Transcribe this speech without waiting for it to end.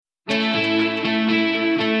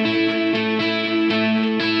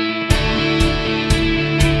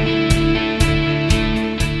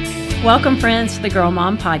Welcome, friends, to the Girl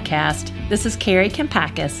Mom Podcast. This is Carrie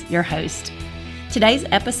Kampakis, your host. Today's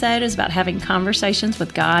episode is about having conversations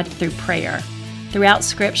with God through prayer. Throughout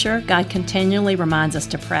Scripture, God continually reminds us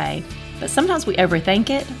to pray, but sometimes we overthink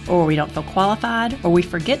it, or we don't feel qualified, or we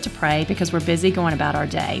forget to pray because we're busy going about our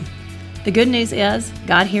day. The good news is,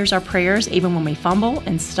 God hears our prayers even when we fumble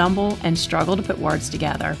and stumble and struggle to put words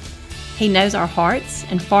together. He knows our hearts,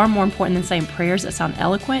 and far more important than saying prayers that sound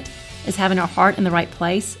eloquent is having our heart in the right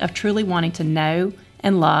place of truly wanting to know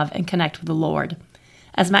and love and connect with the Lord.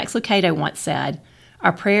 As Max Lucado once said,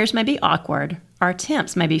 our prayers may be awkward, our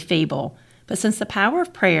attempts may be feeble, but since the power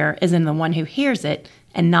of prayer is in the one who hears it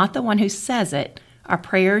and not the one who says it, our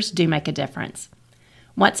prayers do make a difference.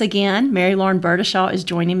 Once again, Mary Lauren Burdishaw is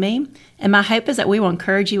joining me, and my hope is that we will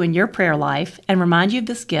encourage you in your prayer life and remind you of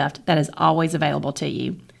this gift that is always available to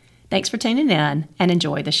you. Thanks for tuning in and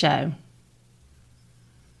enjoy the show.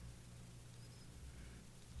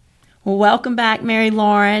 Well, welcome back, Mary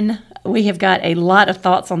Lauren. We have got a lot of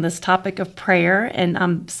thoughts on this topic of prayer, and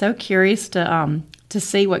I'm so curious to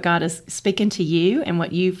see what God is speaking to you and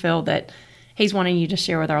what you feel that He's wanting you to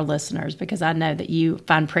share with our listeners, because I know that you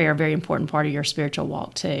find prayer a very important part of your spiritual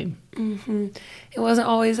walk too. Mm-hmm. It wasn't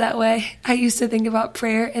always that way. I used to think about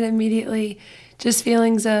prayer and immediately just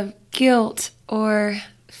feelings of guilt or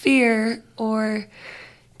fear or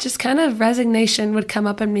just kind of resignation would come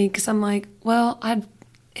up in me, because I'm like, well,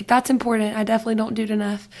 if that's important, I definitely don't do it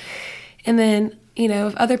enough. And then,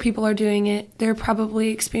 if other people are doing it, they're probably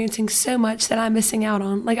experiencing so much that I'm missing out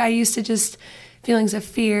on. Like, I used to just feelings of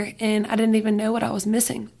fear, and I didn't even know what I was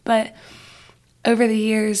missing. But over the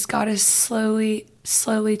years, God has slowly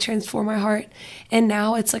transformed my heart. And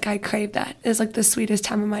now it's like I crave that. It's like the sweetest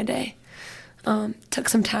time of my day. Took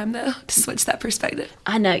some time, though, to switch that perspective.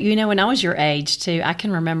 I know. When I was your age, too, I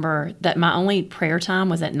can remember that my only prayer time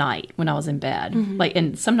was at night when I was in bed. Mm-hmm.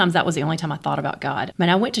 And sometimes that was the only time I thought about God.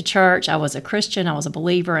 I went to church. I was a Christian. I was a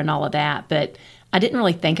believer and all of that. But I didn't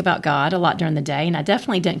really think about God a lot during the day, and I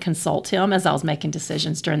definitely didn't consult Him as I was making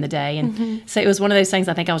decisions during the day. And so it was one of those things,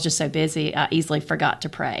 I think I was just so busy, I easily forgot to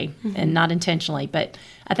pray, and not intentionally. But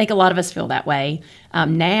I think a lot of us feel that way.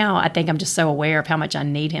 Now, I think I'm just so aware of how much I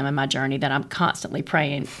need Him in my journey that I'm constantly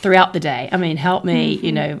praying throughout the day. Help me,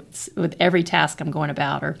 with every task I'm going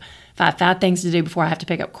about, or if I have 5 things to do before I have to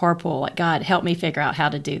pick up carpool, like, God, help me figure out how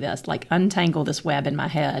to do this, like untangle this web in my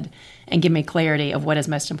head and give me clarity of what is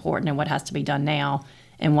most important and what has to be done now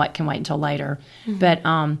and what can wait until later.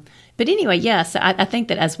 Mm-hmm. But anyway, yes, I think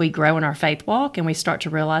that as we grow in our faith walk and we start to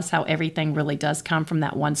realize how everything really does come from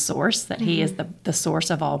that one source, that He is the source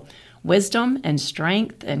of all wisdom and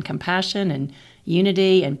strength and compassion and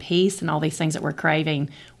unity and peace and all these things that we're craving,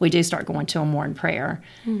 we do start going to Him more in prayer.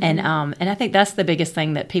 Mm-hmm. And I think that's the biggest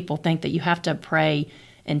thing, that people think that you have to pray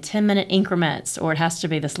in 10-minute increments or it has to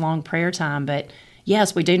be this long prayer time. But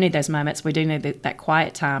yes, we do need those moments. We do need that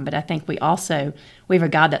quiet time. But I think we have a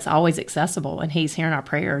God that's always accessible, and He's hearing our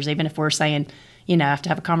prayers, even if we're saying, I have to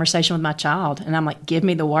have a conversation with my child. And I'm like, give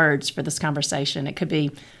me the words for this conversation. It could be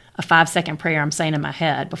a 5-second prayer I'm saying in my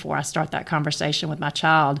head before I start that conversation with my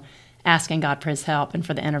child, asking God for His help and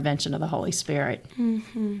for the intervention of the Holy Spirit.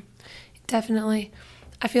 Mm-hmm. Definitely.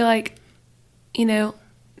 I feel like,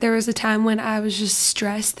 there was a time when I was just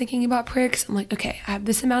stressed thinking about prayer, because I'm like, okay, I have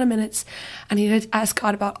this amount of minutes. I need to ask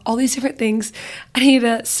God about all these different things. I need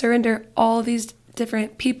to surrender all these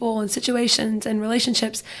different people and situations and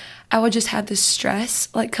relationships. I would just have this stress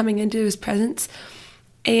like coming into His presence.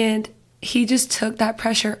 And He just took that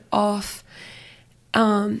pressure off.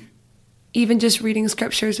 Even just reading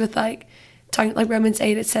scriptures with talking like Romans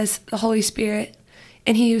 8, it says the Holy Spirit,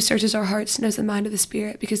 and He who searches our hearts knows the mind of the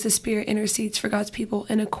Spirit, because the Spirit intercedes for God's people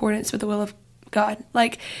in accordance with the will of God.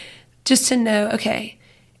 Like, just to know, okay,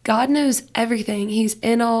 God knows everything. He's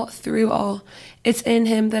in all, through all. It's in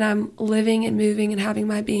Him that I'm living and moving and having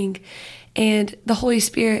my being. And the Holy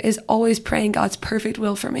Spirit is always praying God's perfect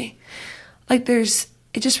will for me.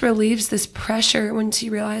 It just relieves this pressure once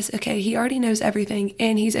you realize, okay, He already knows everything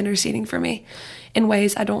and He's interceding for me in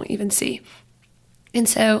ways I don't even see. And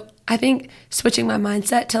so I think switching my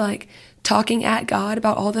mindset to talking at God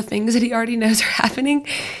about all the things that He already knows are happening,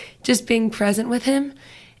 just being present with Him.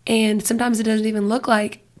 And sometimes it doesn't even look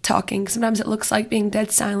like talking. Sometimes it looks like being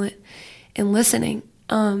dead silent and listening.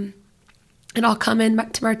 And I'll come in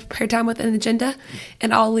to my prayer time with an agenda,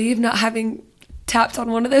 and I'll leave not having tapped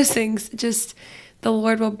on one of those things. Just the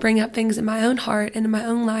Lord will bring up things in my own heart and in my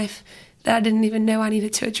own life that I didn't even know I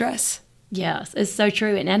needed to address. Yes, it's so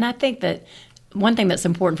true. And I think that one thing that's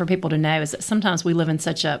important for people to know is that sometimes we live in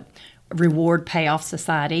such a reward payoff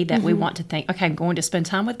society that we want to think, okay, I'm going to spend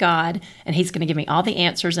time with God and he's going to give me all the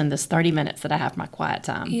answers in this 30 minutes that I have my quiet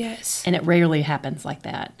time. Yes. And it rarely happens like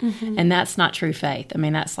that. And that's not true faith. I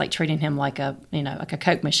mean, that's like treating him like a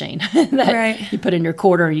Coke machine that you put in your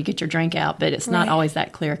quarter and you get your drink out, but it's not always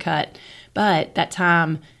that clear cut. But that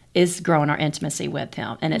time is growing our intimacy with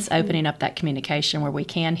him, and it's opening up that communication where we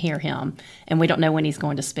can hear him and we don't know when he's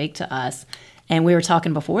going to speak to us. And we were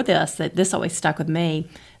talking before that this always stuck with me,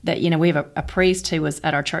 that, we have a priest who was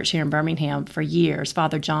at our church here in Birmingham for years,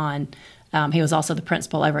 Father John. He was also the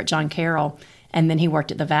principal over at John Carroll, and then he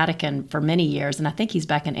worked at the Vatican for many years, and I think he's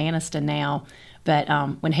back in Anniston now. But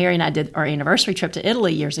when Harry and I did our anniversary trip to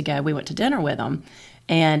Italy years ago, we went to dinner with him,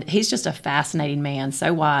 and he's just a fascinating man,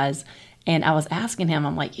 so wise. And I was asking him,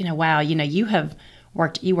 I'm like, wow, you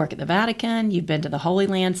work at the Vatican, you've been to the Holy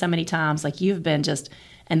Land so many times, like you've been just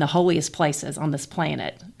in the holiest places on this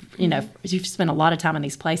planet. You've spent a lot of time in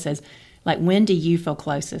these places. Like, when do you feel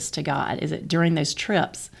closest to God? Is it during those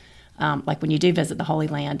trips, like when you do visit the Holy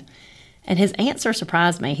Land? And his answer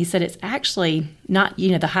surprised me. He said it's actually not,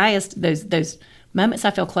 the highest, those moments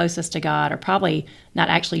I feel closest to God are probably not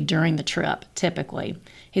actually during the trip, typically.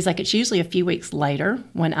 He's like, it's usually a few weeks later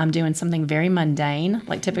when I'm doing something very mundane,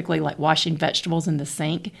 like typically like washing vegetables in the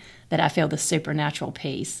sink, that I feel the supernatural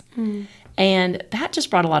peace. And that just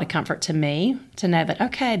brought a lot of comfort to me to know that,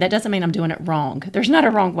 okay, that doesn't mean I'm doing it wrong. There's not a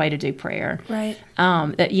wrong way to do prayer. Right.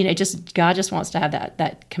 That, God just wants to have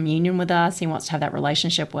that communion with us. He wants to have that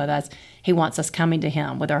relationship with us. He wants us coming to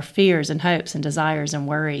him with our fears and hopes and desires and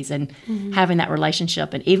worries and having that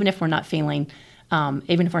relationship. And even if we're not feeling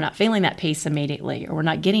that peace immediately, or we're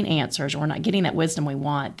not getting answers, or we're not getting that wisdom we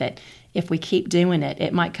want, that if we keep doing it,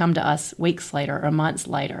 it might come to us weeks later or months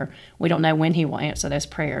later. We don't know when he will answer those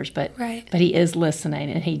prayers, but he is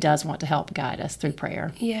listening, and he does want to help guide us through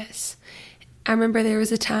prayer. Yes. I remember there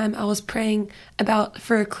was a time I was praying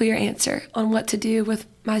for a clear answer on what to do with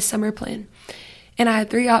my summer plan. And I had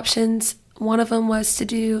 3 options. One of them was to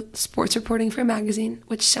do sports reporting for a magazine,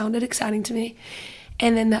 which sounded exciting to me.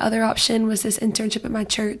 And then the other option was this internship at my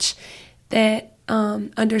church that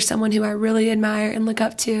under someone who I really admire and look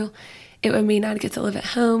up to, it would mean I'd get to live at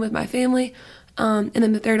home with my family. And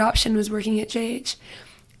then the third option was working at JH.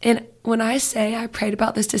 And when I say I prayed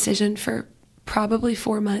about this decision for probably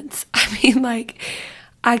 4 months, I mean, like,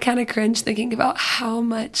 I kind of cringe thinking about how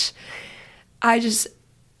much I just,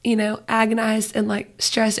 agonized and like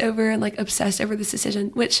stressed over and like obsessed over this decision,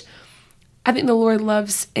 which I think the Lord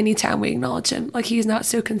loves anytime we acknowledge him. Like, he's not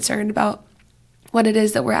so concerned about what it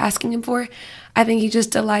is that we're asking him for. I think he just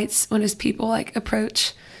delights when his people like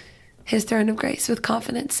approach his throne of grace with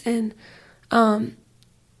confidence. And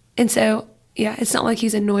so, yeah, it's not like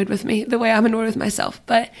he's annoyed with me the way I'm annoyed with myself.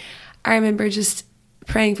 But I remember just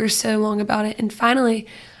praying for so long about it. And finally,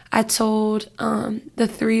 I told the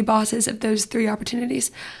 3 bosses of those 3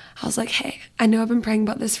 opportunities, I was like, hey, I know I've been praying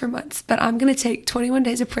about this for months, but I'm going to take 21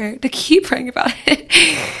 days of prayer to keep praying about it.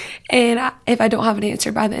 And if I don't have an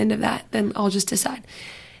answer by the end of that, then I'll just decide.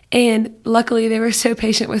 And luckily, they were so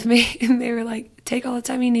patient with me, and they were like, take all the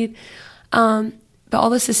time you need. But all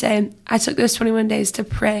this to say, I took those 21 days to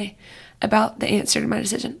pray about the answer to my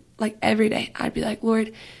decision. Like, every day, I'd be like,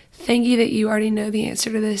 Lord, thank you that you already know the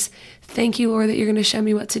answer to this. Thank you, Lord, that you're going to show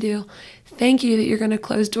me what to do. Thank you that you're going to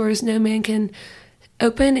close doors no man can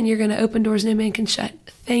open, and you're going to open doors no man can shut.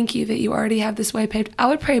 Thank you that you already have this way paved. I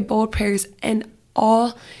would pray bold prayers, and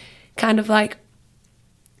all kind of like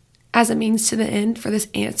as a means to the end for this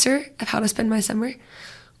answer of how to spend my summer.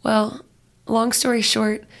 Well, long story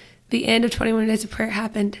short, the end of 21 days of prayer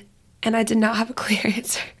happened, and I did not have a clear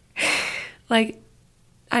answer. Like,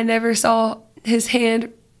 I never saw his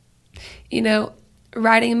hand,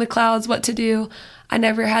 writing in the clouds what to do. I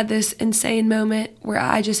never had this insane moment where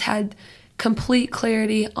I just had complete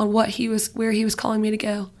clarity on where he was calling me to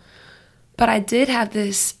go. But I did have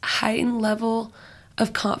this heightened level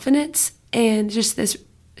of confidence and just this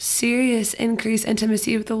serious increased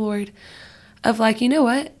intimacy with the Lord of like, you know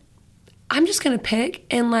what? I'm just going to pick,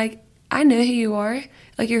 and like, I know who you are.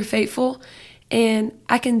 Like, you're faithful, and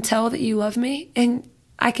I can tell that you love me, and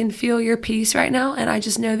I can feel your peace right now, and I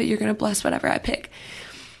just know that you're going to bless whatever I pick.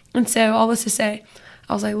 And so all this to say,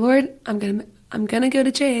 I was like, Lord, I'm going to go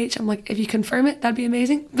to JH. I'm like, if you confirm it, that'd be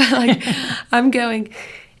amazing. But like, I'm going.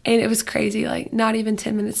 And it was crazy. Like, not even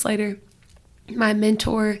 10 minutes later, my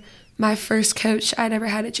mentor, my first coach I'd ever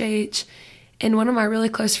had at JH, and one of my really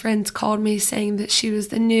close friends called me saying that she was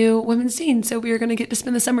the new women's dean, so we were going to get to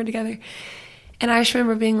spend the summer together. And I just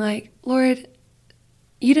remember being like, Lord,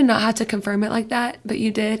 you did not have to confirm it like that, but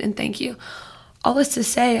you did, and thank you. all this to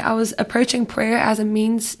say, I was approaching prayer as a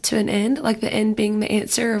means to an end, like the end being the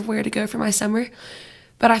answer of where to go for my summer.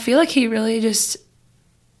 But I feel like he really just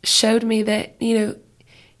showed me that,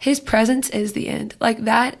 his presence is the end. Like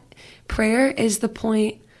that prayer is the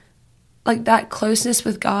point, like that closeness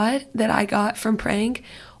with God that I got from praying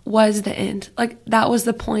was the end. Like that was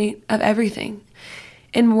the point of everything.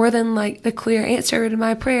 And more than like the clear answer to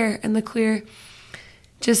my prayer and the clear,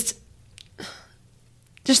 just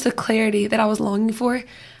the clarity that I was longing for,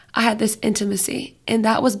 I had this intimacy, and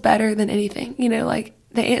that was better than anything. Like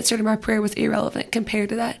the answer to my prayer was irrelevant compared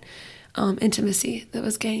to that intimacy that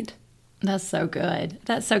was gained. That's so good.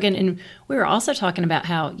 That's so good. And we were also talking about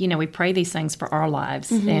how, we pray these things for our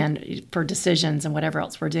lives and for decisions and whatever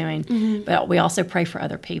else we're doing, but we also pray for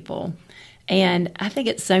other people. And I think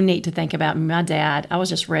it's so neat to think about my dad. I was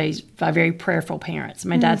just raised by very prayerful parents.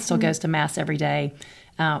 My dad still goes to Mass every day.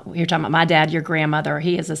 You're talking about my dad, your grandmother.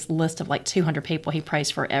 He has this list of like 200 people he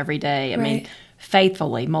prays for every day. I mean,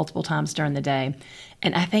 faithfully, multiple times during the day.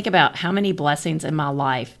 And I think about how many blessings in my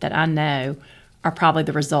life that I know are probably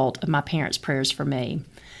the result of my parents' prayers for me.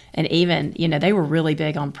 And even, they were really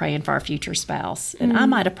big on praying for our future spouse. And I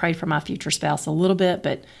might have prayed for my future spouse a little bit,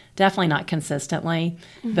 but definitely not consistently.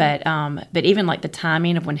 But even like the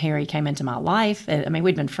timing of when Harry came into my life, I mean,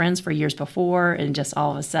 we'd been friends for years before, and just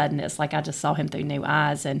all of a sudden, it's like I just saw him through new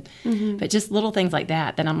eyes. And but just little things like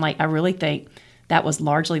that. Then I'm like, I really think that was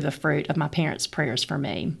largely the fruit of my parents' prayers for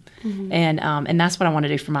me. And that's what I want to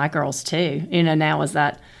do for my girls too. Now is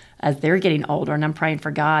that as they're getting older, and I'm praying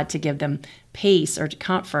for God to give them peace or to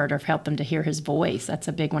comfort or help them to hear his voice. That's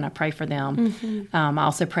a big one I pray for them. I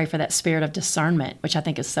also pray for that spirit of discernment, which I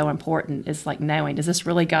think is so important. Is like knowing, is this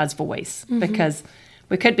really God's voice? Because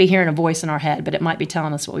we could be hearing a voice in our head, but it might be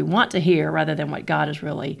telling us what we want to hear rather than what God is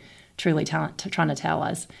really, truly trying to tell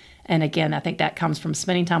us. And again, I think that comes from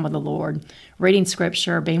spending time with the Lord, reading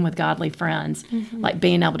scripture, being with godly friends, like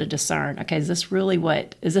being able to discern, okay, is this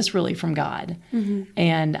really from God?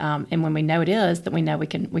 And when we know it is, that we know we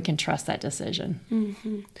can trust that decision.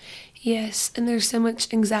 Yes, and there's so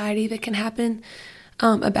much anxiety that can happen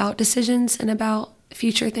about decisions and about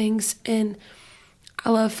future things. And I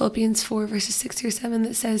love Philippians 4, verses 6 through 7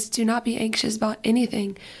 that says, "Do not be anxious about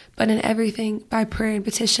anything, but in everything, by prayer and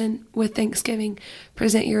petition, with thanksgiving,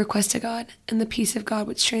 present your request to God, and the peace of God,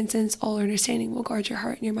 which transcends all understanding, will guard your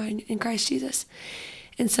heart and your mind in Christ Jesus."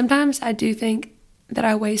 And sometimes I do think that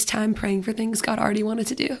I waste time praying for things God already wanted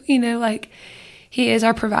to do. Like he is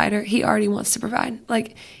our provider. He already wants to provide.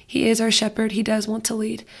 Like he is our shepherd. He does want to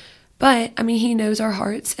lead. But, I mean, he knows our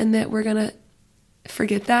hearts and that we're going to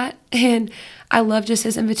forget that. And I love just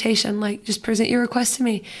his invitation, like, just present your requests to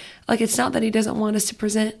me. Like, it's not that he doesn't want us to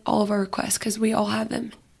present all of our requests, because we all have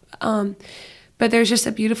them. But there's just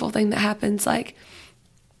a beautiful thing that happens, like,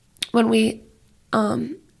 when we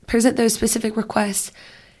present those specific requests,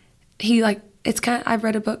 I've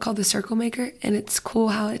read a book called The Circle Maker, and it's cool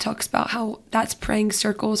how it talks about how that's praying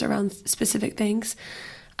circles around specific things.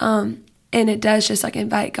 And it does just like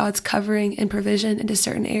invite God's covering and provision into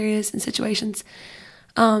certain areas and situations.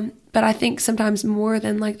 But I think sometimes more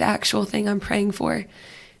than like the actual thing I'm praying for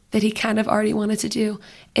that he kind of already wanted to do,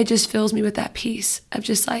 it just fills me with that peace of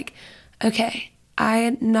just like, okay,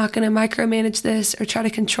 I'm not going to micromanage this or try to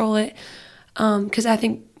control it. Because I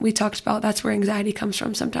think we talked about that's where anxiety comes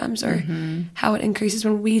from sometimes, or how it increases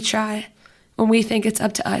when we think it's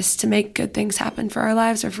up to us to make good things happen for our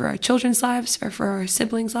lives or for our children's lives or for our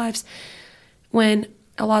siblings' lives. When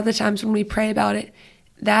a lot of the times when we pray about it,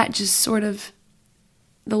 that just sort of,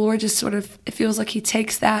 the Lord just sort of, it feels like he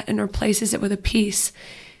takes that and replaces it with a peace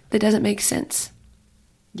that doesn't make sense.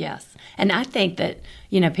 Yes. And I think that,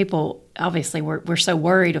 people, obviously we're so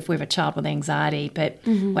worried if we have a child with anxiety, but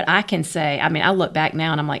what I can say, I mean, I look back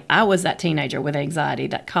now and I'm like, I was that teenager with anxiety,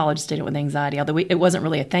 that college student with anxiety, although it wasn't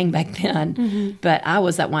really a thing back then, but I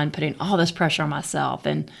was that one putting all this pressure on myself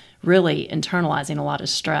and really internalizing a lot of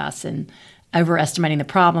stress and overestimating the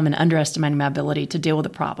problem and underestimating my ability to deal with the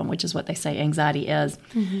problem, which is what they say anxiety is.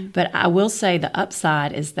 But I will say the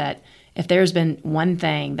upside is that if there's been one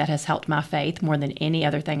thing that has helped my faith more than any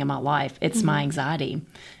other thing in my life, it's my anxiety.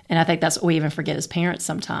 And I think that's what we even forget as parents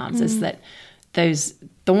sometimes, is that those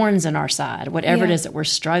thorns in our side, whatever it is that we're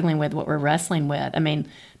struggling with, what we're wrestling with, I mean,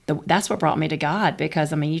 that's what brought me to God,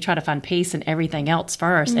 because, I mean, you try to find peace in everything else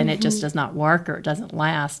first, and it just does not work or it doesn't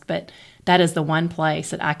last. But that is the one place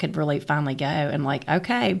that I could really finally go and like,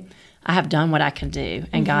 okay, I have done what I can do.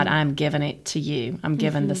 And God, I'm giving it to you. I'm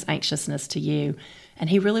giving this anxiousness to you. And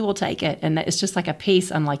he really will take it. And it's just like a peace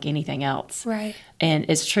unlike anything else. Right. And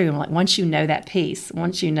it's true. Like once you know that peace,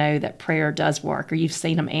 once you know that prayer does work, or you've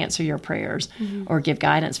seen him answer your prayers or give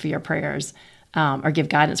guidance for your prayers, or give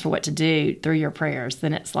guidance for what to do through your prayers,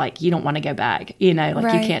 then it's like you don't want to go back. You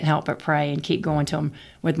Right. can't help but pray and keep going to Him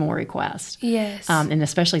with more requests. Yes. And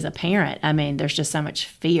especially as a parent, I mean, there's just so much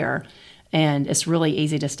fear, and it's really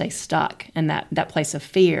easy to stay stuck in that place of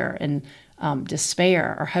fear and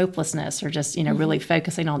despair or hopelessness, or just really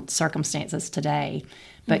focusing on circumstances today.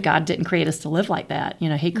 But God didn't create us to live like that.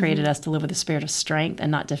 He created us to live with a spirit of strength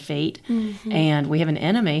and not defeat. And we have an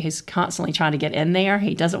enemy who's constantly trying to get in there.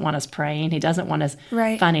 He doesn't want us praying. He doesn't want us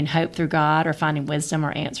Right. finding hope through God or finding wisdom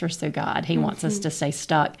or answers through God. He wants us to stay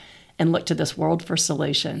stuck and look to this world for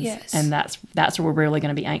solutions. Yes. And that's where we're really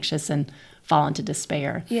going to be anxious and fall into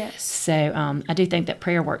despair. Yes. So I do think that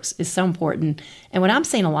prayer works is so important. And what I'm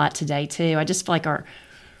seeing a lot today, too, I just feel like our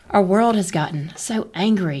world has gotten so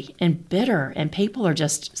angry and bitter, and people are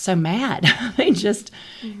just so mad. They just,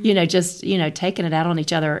 taking it out on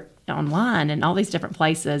each other online and all these different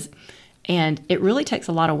places. And it really takes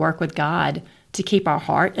a lot of work with God to keep our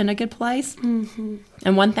heart in a good place.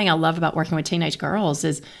 And one thing I love about working with teenage girls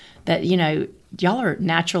is that, y'all are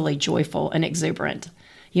naturally joyful and exuberant.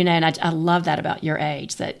 And I love that about your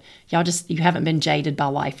age, that you haven't been jaded by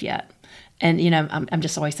life yet. And, I'm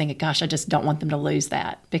just always thinking, gosh, I just don't want them to lose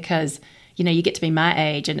that, because, you get to be my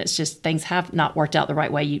age and it's just things have not worked out the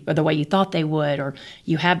right way or the way you thought they would, or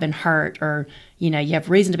you have been hurt, or, you have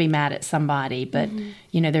reason to be mad at somebody, but,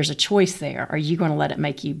 there's a choice there. Are you going to let it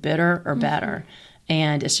make you bitter or better?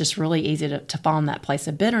 And it's just really easy to fall in that place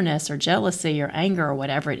of bitterness or jealousy or anger or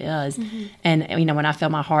whatever it is. And, when I feel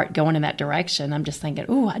my heart going in that direction, I'm just thinking,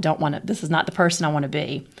 I don't want to, this is not the person I want to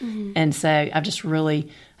be. And so I have to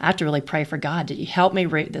really pray for God. Did you help me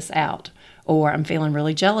root this out? Or I'm feeling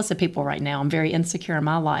really jealous of people right now. I'm very insecure in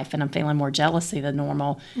my life, and I'm feeling more jealousy than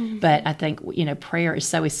normal. But I think, prayer is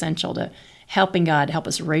so essential to helping God help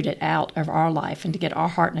us root it out of our life and to get our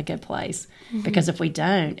heart in a good place. Because if we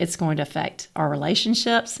don't, it's going to affect our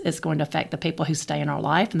relationships. It's going to affect the people who stay in our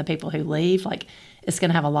life and the people who leave. It's going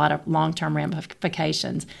to have a lot of long-term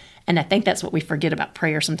ramifications. And I think that's what we forget about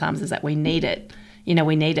prayer sometimes, is that we need it.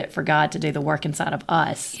 We need it for God to do the work inside of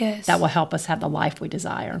us. Yes. That will help us have the life we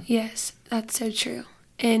desire. Yes, that's so true.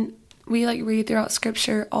 And we read throughout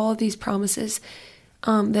Scripture all of these promises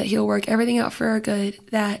that He'll work everything out for our good,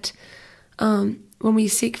 that when we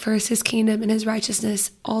seek first His kingdom and His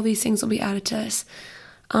righteousness, all these things will be added to us,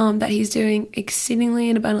 that He's doing exceedingly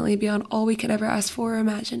and abundantly beyond all we could ever ask for or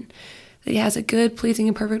imagine, that He has a good, pleasing,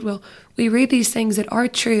 and perfect will. We read these things that are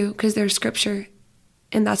true because they're Scripture,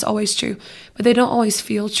 and that's always true, but they don't always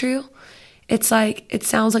feel true. It's like, it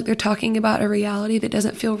sounds like they're talking about a reality that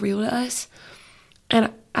doesn't feel real to us.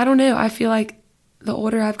 And I don't know, I feel like the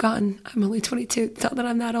older I've gotten, I'm only 22, it's not that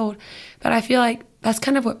I'm that old, but I feel like that's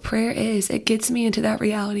kind of what prayer is. It gets me into that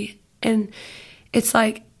reality. And it's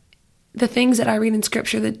like the things that I read in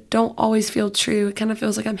Scripture that don't always feel true, it kind of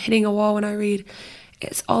feels like I'm hitting a wall when I read.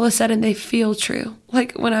 It's all of a sudden they feel true,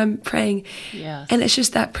 like when I'm praying. Yes. And it's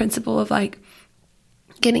just that principle of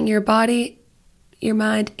getting your body, your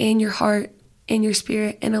mind, and your heart and your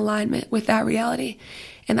spirit in alignment with that reality.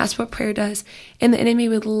 And that's what prayer does. And the enemy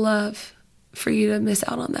would love for you to miss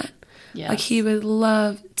out on that. Yes. He would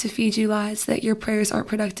love to feed you lies, that your prayers aren't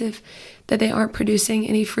productive, that they aren't producing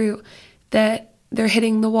any fruit, that they're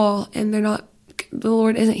hitting the wall and the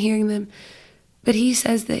Lord isn't hearing them. But He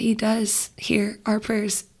says that He does hear our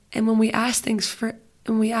prayers. And when we ask Him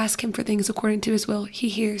for things according to His will, He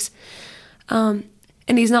hears.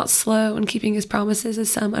 And He's not slow in keeping His promises,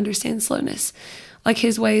 as some understand slowness.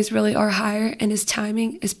 His ways really are higher, and His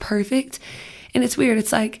timing is perfect. And it's weird.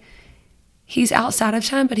 It's like He's outside of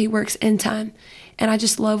time, but He works in time. And I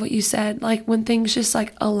just love what you said. When things just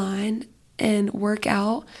align and work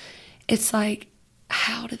out, it's like,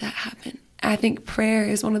 how did that happen? I think prayer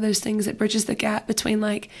is one of those things that bridges the gap between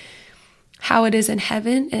how it is in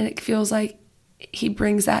heaven, and it feels like He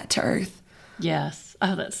brings that to earth. Yes.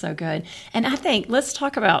 Oh, that's so good. And I think let's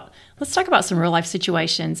talk about some real life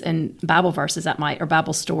situations and Bible verses or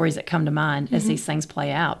Bible stories that come to mind as these things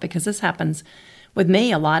play out, because this happens with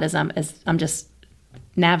me a lot as I'm just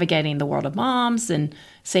navigating the world of moms and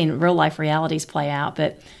seeing real life realities play out.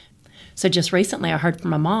 So just recently I heard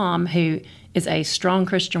from a mom who is a strong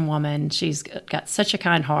Christian woman. She's got such a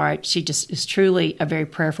kind heart. She just is truly a very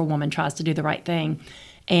prayerful woman, tries to do the right thing.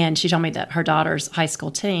 And she told me that her daughter's high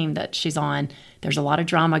school team that she's on, there's a lot of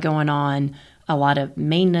drama going on, a lot of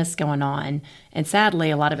meanness going on. And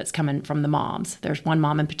sadly, a lot of it's coming from the moms. There's one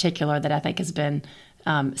mom in particular that I think has been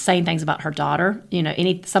saying things about her daughter,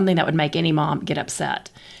 something that would make any mom get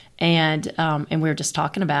upset. And we were just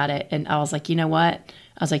talking about it. And I was like, you know what?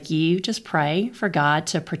 I was like, you just pray for God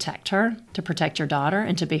to protect her, to protect your daughter,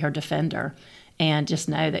 and to be her defender. and just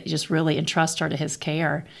know that you just really entrust her to his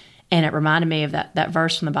care. And it reminded me of that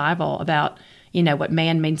verse from the Bible about, what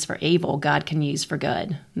man means for evil, God can use for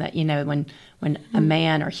good. That, when a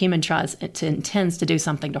man or human intends to do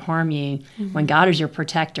something to harm you, when God is your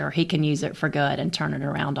protector, he can use it for good and turn it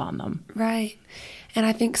around on them. Right. And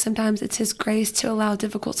I think sometimes it's his grace to allow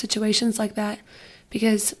difficult situations like that,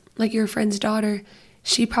 because like your friend's daughter,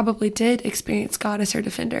 she probably did experience God as her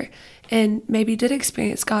defender and maybe did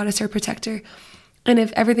experience God as her protector. And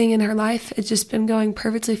if everything in her life had just been going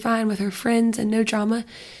perfectly fine with her friends and no drama,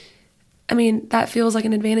 I mean, that feels like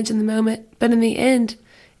an advantage in the moment. But in the end,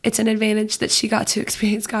 it's an advantage that she got to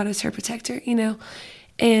experience God as her protector,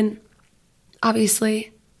 And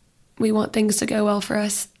obviously, we want things to go well for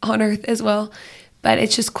us on earth as well. But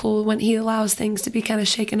it's just cool when he allows things to be kind of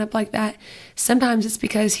shaken up like that. Sometimes it's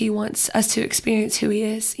because he wants us to experience who he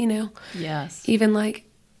is, Yes. Even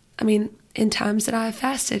in times that I've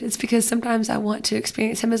fasted, it's because sometimes I want to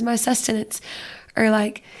experience him as my sustenance. Or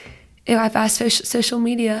if I fast social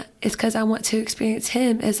media, it's because I want to experience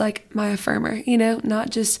him as my affirmer,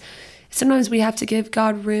 not just, sometimes we have to give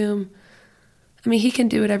God room. I mean, he can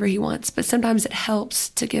do whatever he wants, but sometimes it helps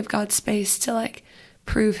to give God space to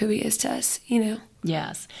prove who he is to us,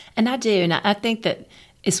 Yes. And I do. And I think that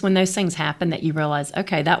it's when those things happen that you realize,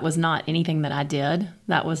 okay, that was not anything that I did.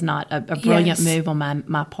 That was not a brilliant move on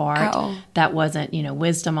my part. At all. That wasn't,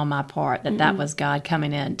 wisdom on my part, that was God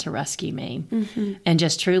coming in to rescue me. And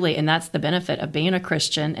just truly, and that's the benefit of being a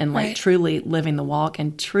Christian and Right. truly living the walk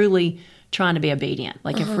and truly trying to be obedient.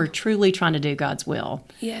 If we're truly trying to do God's will,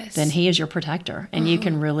 Yes. then he is your protector and you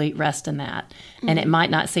can really rest in that. And it might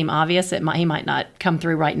not seem obvious. He might not come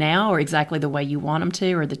through right now or exactly the way you want him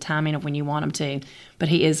to or the timing of when you want him to, but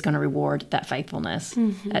he is going to reward that faithfulness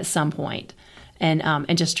at some point.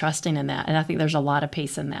 And just trusting in that. And I think there's a lot of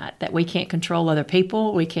peace in that we can't control other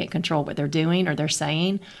people. We can't control what they're doing or they're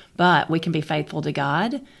saying, but we can be faithful to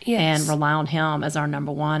God and rely on him as our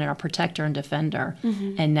number one and our protector and defender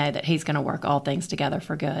and know that he's going to work all things together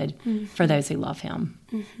for good for those who love him.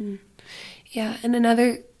 Yeah. And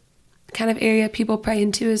another kind of area people pray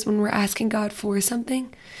into is when we're asking God for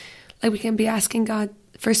something. We can be asking God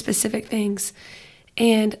for specific things.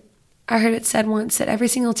 And I heard it said once that every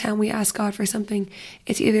single time we ask God for something,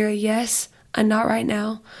 it's either a yes, a not right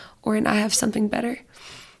now, or an I have something better.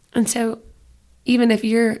 And so even if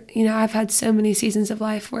I've had so many seasons of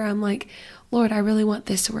life where I'm like, Lord, I really want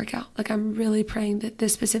this to work out. I'm really praying that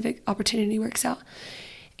this specific opportunity works out.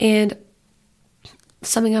 And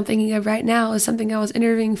something I'm thinking of right now is something I was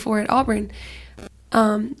interviewing for at Auburn,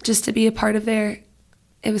 just to be a part of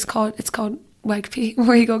it's called WEGP,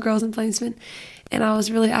 War Eagle Girls and Flamesmen. And I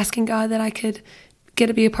was really asking God that I could get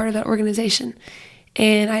to be a part of that organization.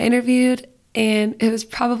 And I interviewed, and it was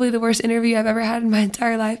probably the worst interview I've ever had in my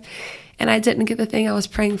entire life. And I didn't get the thing I was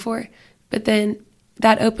praying for. But then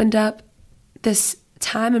that opened up this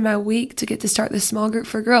time in my week to get to start this small group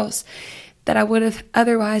for girls that I would have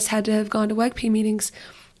otherwise had to have gone to WEGP meetings.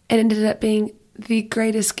 It ended up being the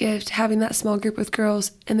greatest gift, having that small group with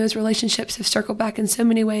girls, and those relationships have circled back in so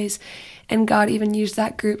many ways, and God even used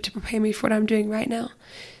that group to prepare me for what I'm doing right now.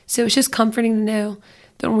 So it's just comforting to know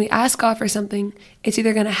that when we ask God for something, it's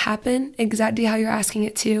either going to happen exactly how you're asking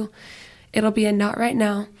it to, it'll be a not right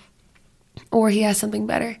now, or he has something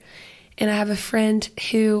better. And I have a friend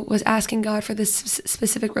who was asking God for this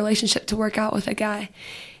specific relationship to work out with a guy,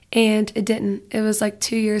 and it didn't. It was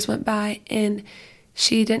 2 years went by, and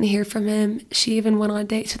she didn't hear from him. She even went on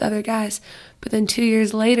dates with other guys. But then 2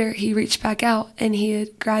 years later, he reached back out, and he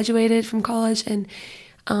had graduated from college, and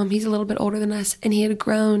he's a little bit older than us, and he had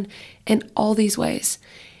grown in all these ways.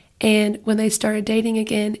 And when they started dating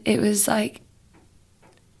again, it was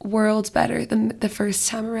worlds better than the first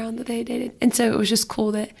time around that they dated. And so it was just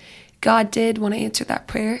cool that God did want to answer that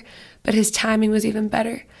prayer, but his timing was even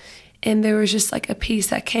better. And there was just a peace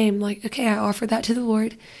that came, okay, I offered that to the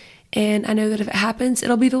Lord. And I know that if it happens,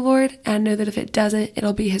 it'll be the Lord. And I know that if it doesn't,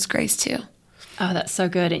 it'll be his grace too. Oh, that's so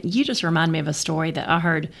good. And you just remind me of a story that I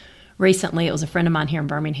heard recently. It was a friend of mine here in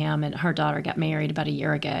Birmingham, and her daughter got married about a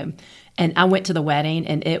year ago. And I went to the wedding,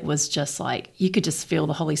 and it was just you could just feel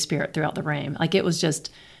the Holy Spirit throughout the room. It was just,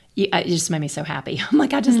 it just made me so happy. I'm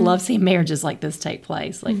I just love seeing marriages like this take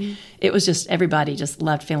place. It was just, everybody just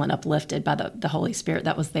loved feeling uplifted by the Holy Spirit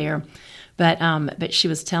that was there. But she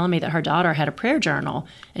was telling me that her daughter had a prayer journal,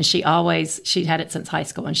 and she'd had it since high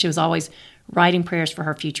school, and she was always writing prayers for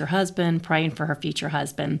her future husband, praying for her future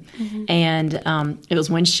husband. And it was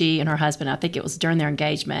when she and her husband, I think it was during their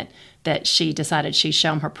engagement, that she decided she'd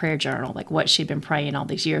show him her prayer journal, what she'd been praying all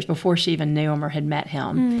these years before she even knew him or had met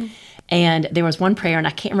him. And there was one prayer, and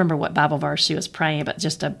I can't remember what Bible verse she was praying, but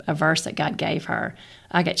just a verse that God gave her.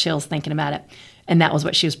 I get chills thinking about it. And that was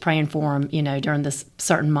what she was praying for him, during this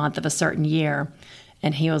certain month of a certain year.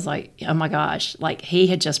 And he was like, oh my gosh, like he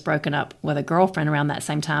had just broken up with a girlfriend around that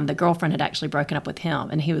same time. The girlfriend had actually broken up with him,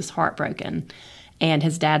 and he was heartbroken. And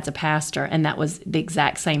his dad's a pastor, and that was the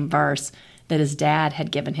exact same verse that his dad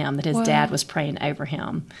had given him, that his dad was praying over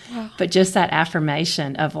him. Wow. But just that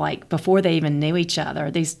affirmation of like, before they even knew each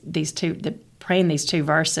other, praying these two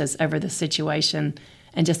verses over the situation,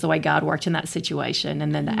 and just the way God worked in that situation.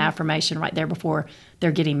 And then the affirmation right there before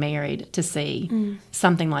they're getting married, to see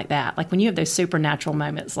something like that. Like when you have those supernatural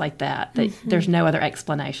moments like that there's no other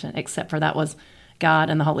explanation except for that was God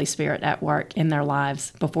and the Holy Spirit at work in their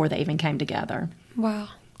lives before they even came together. Wow.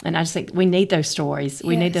 And I just think we need those stories.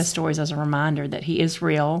 We need those stories as a reminder that He is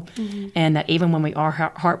real, and that even when we are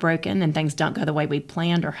heartbroken and things don't go the way we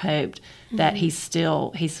planned or hoped, that He's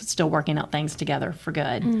still working out things together for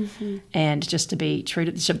good. And just to be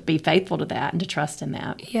be faithful to that and to trust in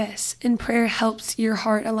that. Yes, and prayer helps your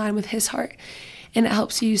heart align with His heart, and it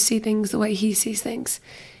helps you see things the way He sees things.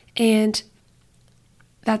 And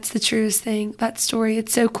that's the truest thing. That story,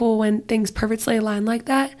 it's so cool when things perfectly align like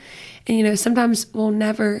that. And, sometimes we'll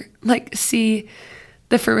never, see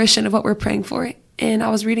the fruition of what we're praying for. And I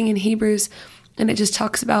was reading in Hebrews, and it just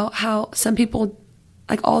talks about how some people,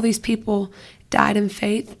 all these people, died in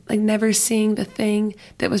faith, never seeing the thing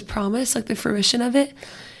that was promised, the fruition of it.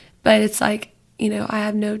 But it's I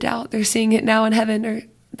have no doubt they're seeing it now in heaven.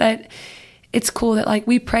 But it's cool that,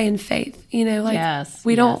 we pray in faith, Yes,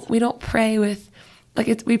 we don't pray with,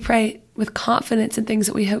 we pray with confidence in things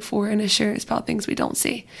that we hope for and assurance about things we don't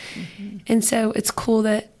see. And so it's cool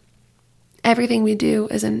that everything we do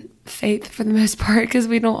is in faith for the most part, because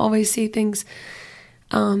we don't always see things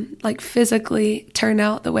physically turn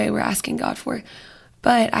out the way we're asking God for.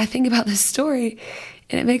 But I think about this story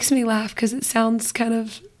and it makes me laugh because it sounds kind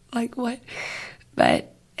of like what?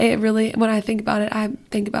 But it really, when I think about it, I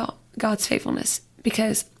think about God's faithfulness,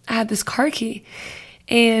 because I had this car key,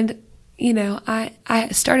 and I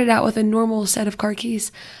started out with a normal set of car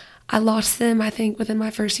keys. I lost them, I think, within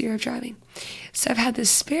my first year of driving. So I've had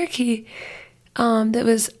this spare key that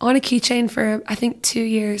was on a keychain for, I think, 2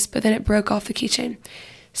 years, but then it broke off the keychain.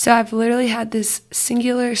 So I've literally had this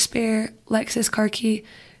singular spare Lexus car key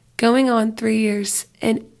going on 3 years.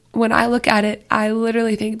 And when I look at it, I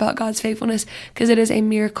literally think about God's faithfulness, because it is a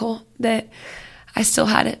miracle that I still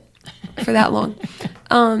had it for that long.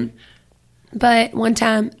 But one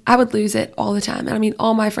time I would lose it all the time. And I mean,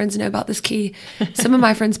 all my friends know about this key. Some of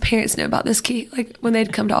my friends' parents know about this key. When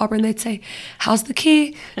they'd come to Auburn, they'd say, "How's the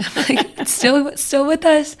key?" I'm like, "It's still with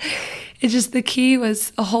us." It's just, the key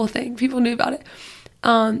was a whole thing. People knew about it.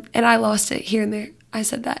 And I lost it here and there. I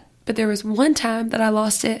said that. But there was one time that I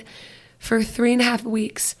lost it for 3.5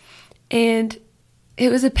 weeks. And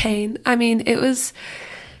it was a pain. I mean,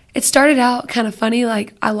 it started out kind of funny.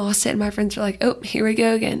 I lost it and my friends were like, "Oh, here we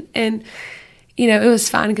go again." And it was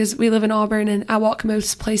fine because we live in Auburn and I walk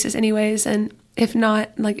most places anyways. And if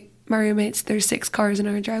not, my roommates, there's 6 cars in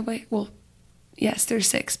our driveway. Well, yes, there's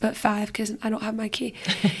 6, but 5 because I don't have my key.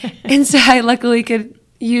 And so I luckily could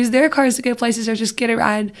use their cars to go places or just get a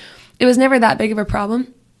ride. It was never that big of a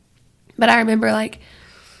problem. But I remember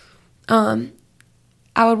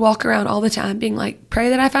I would walk around all the time being pray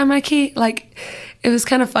that I find my key. It was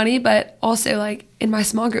kind of funny, but also in my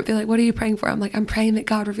small group, they're like, "What are you praying for?" I'm like, "I'm praying that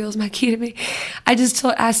God reveals my key to me." I just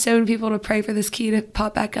asked so many people to pray for this key to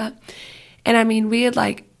pop back up. And I mean, we had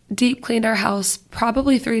deep cleaned our house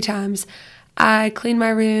probably 3 times. I cleaned my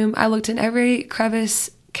room. I looked in every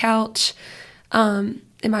crevice, couch, in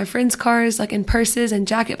my friends' cars, in purses and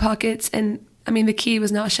jacket pockets. And I mean, the key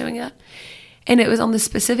was not showing up. And it was on the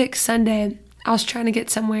specific Sunday I was trying to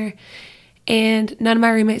get somewhere, and none of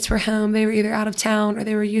my roommates were home. They were either out of town or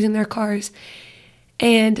they were using their cars.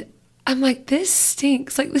 And I'm like, this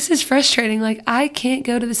stinks. This is frustrating. I can't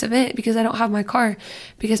go to this event because I don't have my car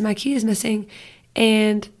because my key is missing.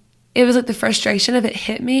 And it was the frustration of it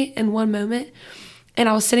hit me in one moment. And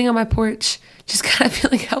I was sitting on my porch just kind of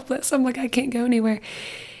feeling helpless. I'm like, I can't go anywhere.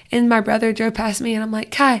 And my brother drove past me and I'm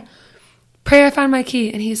like, "Kai, pray I find my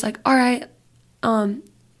key." And he's like, "All right."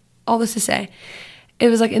 All this to say, it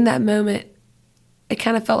was in that moment, it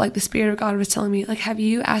kind of felt like the Spirit of God was telling me, "Have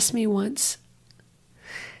you asked me once?"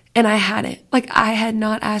 And I hadn't. I had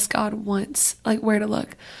not asked God once, where to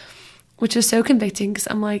look, which was so convicting, because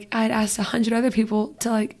I'm I had asked 100 other people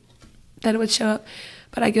to that it would show up.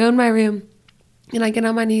 But I go in my room and I get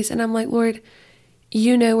on my knees and I'm like, "Lord,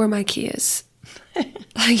 you know where my key is."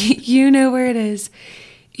 You know where it is.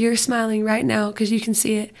 You're smiling right now because you can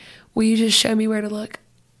see it. Will you just show me where to look?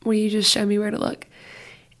 will you just show me where to look?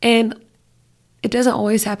 And it doesn't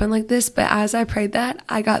always happen like this, but as I prayed that,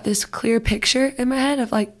 I got this clear picture in my head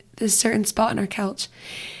of like this certain spot on our couch.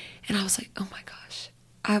 And I was like, oh my gosh,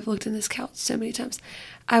 I've looked in this couch so many times.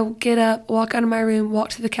 I would get up, walk out of my room, walk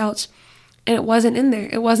to the couch, and it wasn't in there.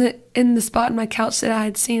 It wasn't in the spot in my couch that I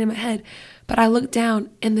had seen in my head. But I looked down,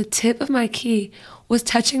 and the tip of my key was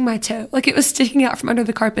touching my toe. Like it was sticking out from under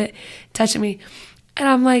the carpet, touching me. And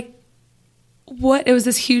I'm like, what? It was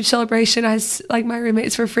this huge celebration. Like my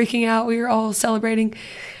roommates were freaking out. We were all celebrating.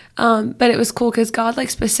 But it was cool because God like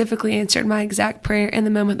specifically answered my exact prayer in the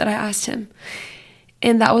moment that I asked him.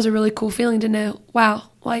 And that was a really cool feeling to know, wow,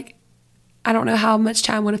 like I don't know how much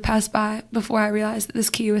time would have passed by before I realized that this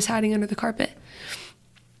key was hiding under the carpet.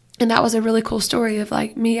 And that was a really cool story of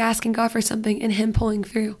like me asking God for something and him pulling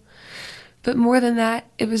through. But more than that,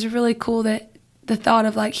 it was really cool that the thought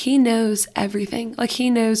of like, he knows everything. Like he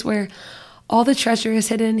knows where all the treasure is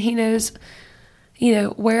hidden. He knows, you know,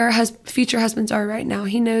 where our future husbands are right now.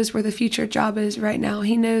 He knows where the future job is right now.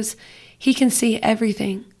 He knows, he can see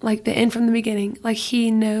everything, like the end from the beginning. Like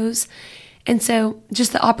he knows. And so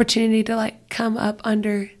just the opportunity to like come up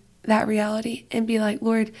under that reality and be like,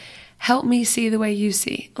 Lord, help me see the way you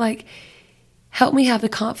see. Like, help me have the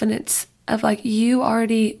confidence of like, you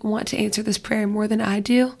already want to answer this prayer more than I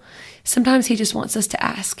do. Sometimes he just wants us to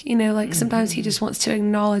ask, you know, like sometimes he just wants to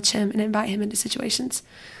acknowledge him and invite him into situations.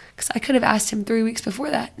 Because I could have asked him 3 weeks before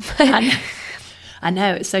that. I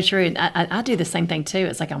know, it's so true. And I do the same thing too.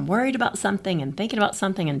 It's like I'm worried about something and thinking about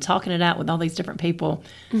something and talking it out with all these different people.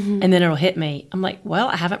 And then it'll hit me. I'm like, well,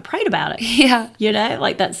 I haven't prayed about it. Yeah. You know,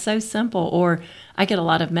 like that's so simple. Or I get a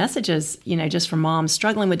lot of messages, you know, just from moms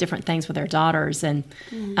struggling with different things with their daughters. And,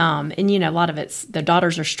 you know, a lot of it's their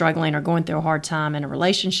daughters are struggling or going through a hard time in a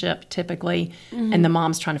relationship typically. And the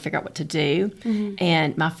mom's trying to figure out what to do.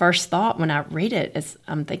 And my first thought when I read it is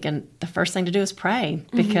I'm thinking the first thing to do is pray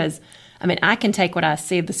because I mean, I can take what I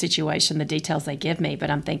see of the situation, the details they give me,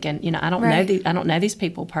 but I'm thinking, you know, I don't know these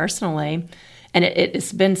people personally, and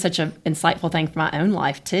it's been such an insightful thing for my own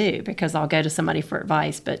life too, because I'll go to somebody for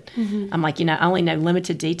advice, but I'm like, you know, I only know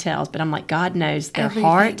limited details, but I'm like, God knows their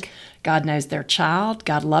heart, God knows their child,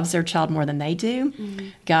 God loves their child more than they do.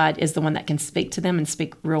 God is the one that can speak to them and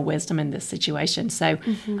speak real wisdom in this situation. So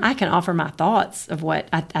I can offer my thoughts of what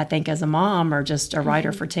I think as a mom or just a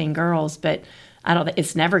writer for teen girls, but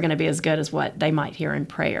it's never going to be as good as what they might hear in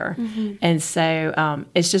prayer. And so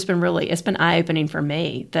it's just been it's been eye-opening for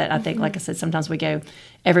me that I think, like I said, sometimes we go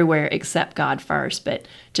everywhere except God first, but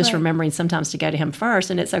just remembering sometimes to go to him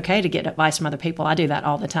first. And it's okay to get advice from other people. I do that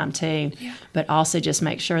all the time too. But also just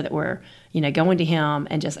make sure that we're, you know, going to him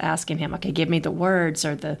and just asking him, okay, give me the words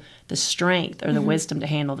or the strength or the wisdom to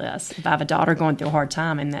handle this. If I have a daughter going through a hard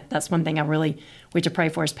time, and that's one thing we have to pray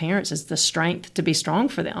for as parents is the strength to be strong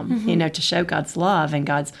for them, you know, to show God's love and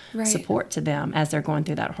God's support to them as they're going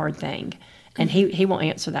through that hard thing. And he will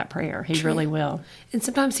answer that prayer. He really will. And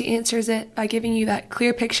sometimes he answers it by giving you that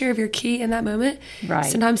clear picture of your key in that moment. Right.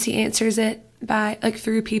 Sometimes he answers it by like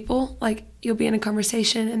through people. Like you'll be in a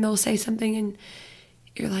conversation and they'll say something and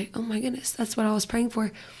you're like, oh my goodness, that's what I was praying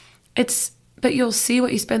for. But you'll see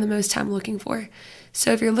what you spend the most time looking for.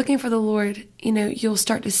 So if you're looking for the Lord, you know, you'll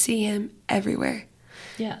start to see him everywhere.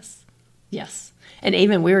 Yes. Yes. And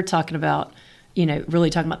even we were talking about, you know, really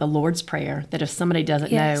talking about the Lord's Prayer, that if somebody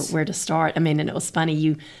doesn't know where to start, I mean, and it was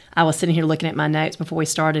funny, I was sitting here looking at my notes before we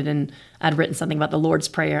started, and I'd written something about the Lord's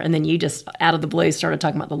Prayer, and then you just, out of the blue, started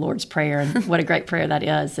talking about the Lord's Prayer, and what a great prayer that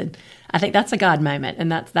is. And I think that's a God moment,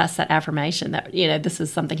 and that's that affirmation that, you know, this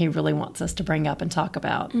is something he really wants us to bring up and talk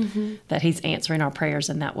about, that he's answering our prayers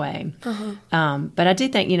in that way. But I do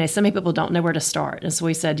think, you know, so many people don't know where to start. And so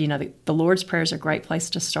we said, you know, the Lord's Prayer is a great place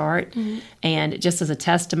to start, and just as a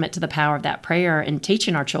testament to the power of that prayer and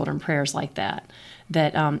teaching our children prayers like that,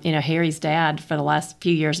 you know, Harry's dad for the last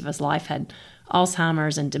few years of his life had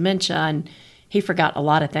Alzheimer's and dementia, and he forgot a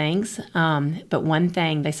lot of things. But one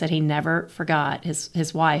thing they said he never forgot,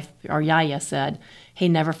 his wife, or Yaya, said he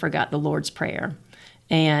never forgot the Lord's Prayer.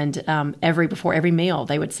 And before every meal,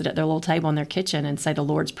 they would sit at their little table in their kitchen and say the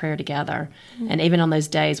Lord's Prayer together. And even on those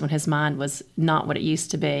days when his mind was not what it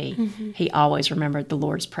used to be, he always remembered the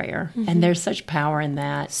Lord's Prayer. And there's such power in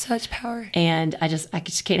that. Such power. And I just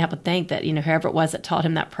can't help but think that, you know, whoever it was that taught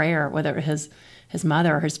him that prayer, whether it was his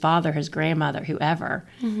mother or his father, his grandmother, whoever,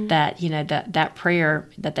 that, you know, that prayer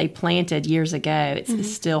that they planted years ago,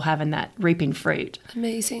 it's still having that reaping fruit.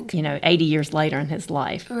 Amazing. You know, 80 years later in his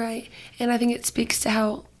life. Right. And I think it speaks to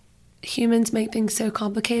how humans make things so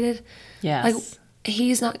complicated. Yes.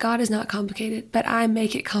 Like, God is not complicated, but I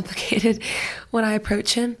make it complicated when I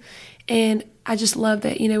approach him. And I just love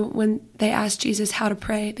that, when they asked Jesus how to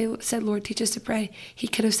pray, they said, Lord, teach us to pray. He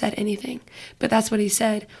could have said anything, but that's what he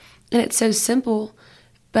said. And it's so simple,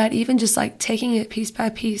 but even just like taking it piece by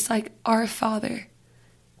piece, like our Father,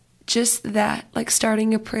 just that, like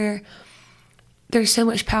starting a prayer, there's so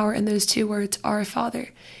much power in those two words, our Father.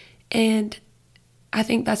 And I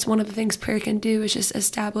think that's one of the things prayer can do, is just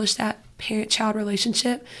establish that parent-child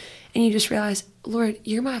relationship. And you just realize, Lord,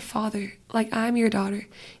 you're my Father. Like, I'm your daughter.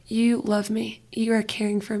 You love me. You are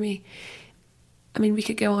caring for me. I mean, we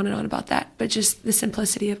could go on and on about that, but just the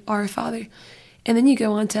simplicity of our Father. And then you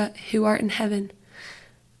go on to who art in heaven.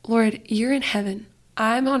 Lord, you're in heaven.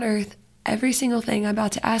 I'm on earth. Every single thing I'm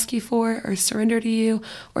about to ask you for or surrender to you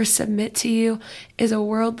or submit to you is a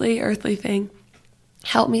worldly, earthly thing.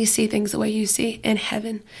 Help me see things the way you see in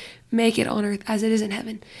heaven. Make it on earth as it is in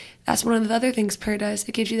heaven. That's one of the other things prayer does.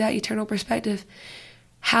 It gives you that eternal perspective.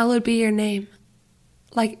 Hallowed be your name.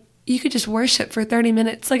 Like, you could just worship for 30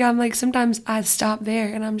 minutes. Like, I'm like, sometimes I stop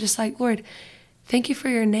there and I'm just like, Lord, thank you for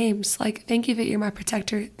your names. Like, thank you that you're my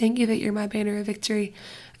protector. Thank you that you're my banner of victory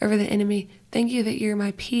over the enemy. Thank you that you're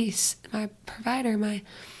my peace, my provider, my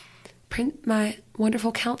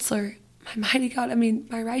wonderful counselor, my mighty God. I mean,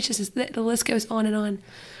 my righteousness. The list goes on and on.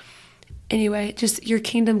 Anyway, just your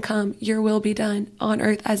kingdom come, your will be done on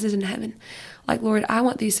earth as it is in heaven. Like, Lord, I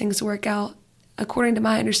want these things to work out according to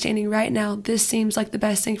my understanding right now. This seems like the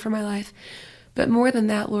best thing for my life. But more than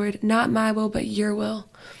that, Lord, not my will, but your will.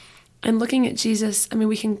 And looking at Jesus, I mean,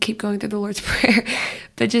 we can keep going through the Lord's Prayer,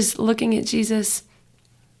 but just looking at Jesus,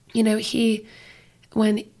 when, the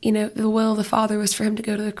will of the Father was for him to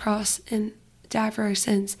go to the cross and die for our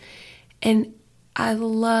sins. And I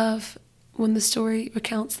love when the story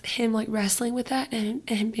recounts him like wrestling with that and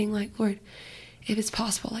him being like, Lord, if it's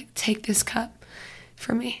possible, like take this cup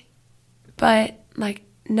from me, but like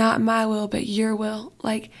not my will, but your will.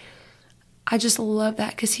 Like, I just love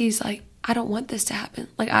that, because he's like, I don't want this to happen.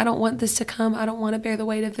 Like, I don't want this to come. I don't want to bear the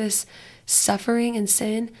weight of this suffering and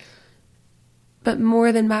sin, but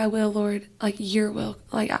more than my will, Lord, like your will,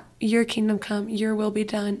 like your kingdom come, your will be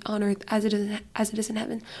done on earth as it is in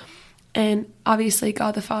heaven. And obviously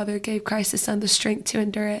God the Father gave Christ the Son the strength to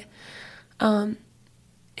endure it. And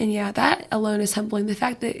yeah, that alone is humbling. The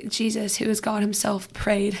fact that Jesus, who is God himself,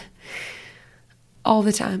 prayed all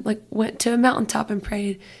the time, like went to a mountaintop and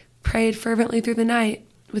prayed fervently through the night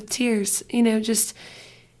with tears, just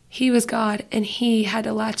he was God and he had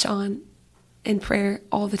to latch on in prayer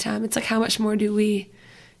all the time. It's like, how much more do we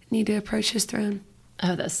need to approach his throne?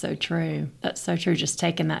 Oh, that's so true. That's so true. Just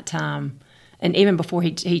taking that time. And even before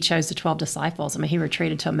he chose the 12 disciples, I mean, he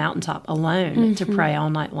retreated to a mountaintop alone to pray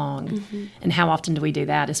all night long. And how often do we do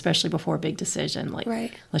that, especially before a big decision? Like,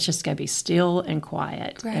 let's just go be still and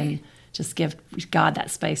quiet and just give God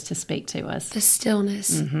that space to speak to us. The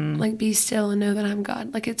stillness, like be still and know that I'm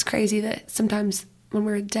God. Like, it's crazy that sometimes when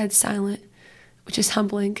we're dead silent, which is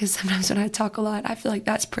humbling, because sometimes when I talk a lot, I feel like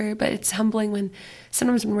that's prayer, but it's humbling when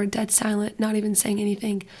we're dead silent, not even saying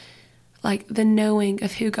anything, like the knowing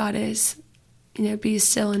of who God is. Be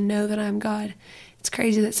still and know that I'm God. It's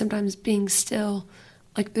crazy that sometimes being still,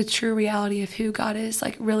 like the true reality of who God is,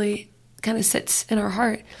 like really kind of sits in our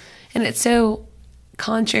heart. And it's so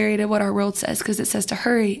contrary to what our world says, because it says to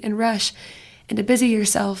hurry and rush and to busy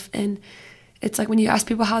yourself. And it's like when you ask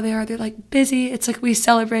people how they are, they're like busy. It's like we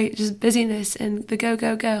celebrate just busyness and the go,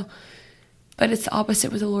 go, go. But it's the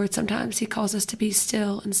opposite with the Lord sometimes. He calls us to be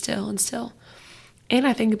still and still and still. And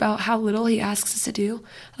I think about how little he asks us to do.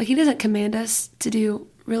 Like, he doesn't command us to do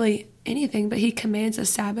really anything, but he commands a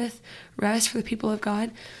Sabbath rest for the people of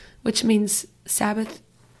God, which means Sabbath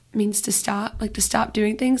means to stop, like to stop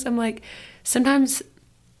doing things. I'm like, sometimes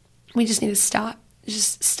we just need to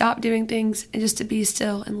just stop doing things and just to be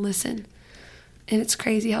still and listen. And it's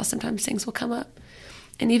crazy how sometimes things will come up.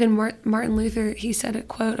 And even Martin Luther, he said a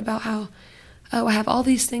quote about how, I have all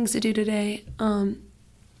these things to do today,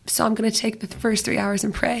 so I'm going to take the first 3 hours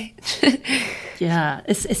and pray. Yeah.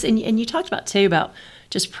 And you talked about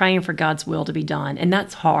just praying for God's will to be done. And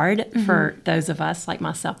that's hard for those of us like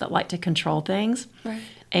myself that like to control things. Right.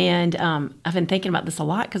 And I've been thinking about this a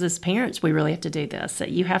lot, because as parents, we really have to do this. That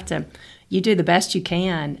you do the best you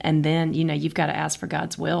can, and then, you've got to ask for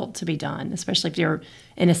God's will to be done, especially if you're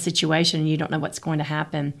in a situation and you don't know what's going to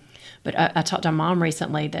happen. But I talked to my mom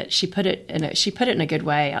recently that she put it in a good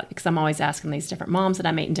way, because I'm always asking these different moms that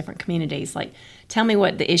I meet in different communities, like, tell me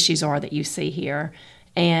what the issues are that you see here.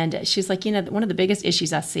 And she's like, one of the biggest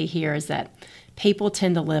issues I see here is that people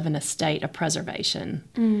tend to live in a state of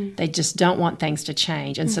preservation. They just don't want things to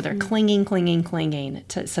change. And so they're clinging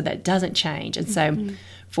so that it doesn't change. And so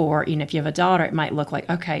for, if you have a daughter, it might look like,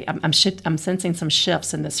 okay, I'm sensing some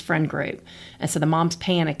shifts in this friend group. And so the mom's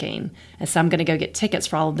panicking. And so I'm going to go get tickets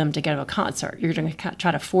for all of them to go to a concert. You're going to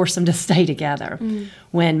try to force them to stay together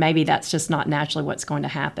when maybe that's just not naturally what's going to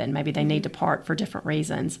happen. Maybe they need to part for different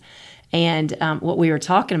reasons. And what we were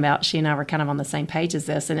talking about, she and I were kind of on the same page as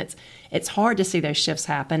this, and it's hard to see those shifts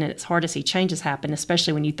happen, and it's hard to see changes happen,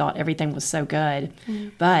 especially when you thought everything was so good.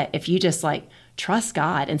 But if you just trust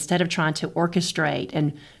God instead of trying to orchestrate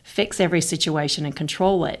and fix every situation and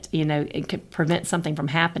control it, it could prevent something from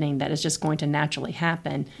happening that is just going to naturally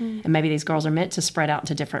happen. And maybe these girls are meant to spread out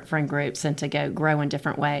into different friend groups and to go grow in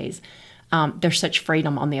different ways. There's such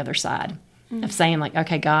freedom on the other side of saying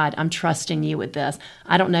okay, God, I'm trusting you with this.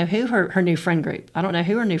 I don't know who her new friend group, I don't know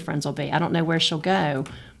who her new friends will be. I don't know where she'll go,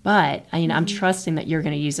 but I'm trusting that you're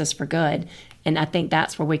going to use this for good. And I think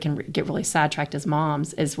that's where we can get really sidetracked as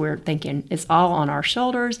moms, is we're thinking it's all on our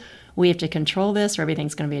shoulders. We have to control this or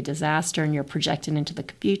everything's going to be a disaster, and you're projecting into the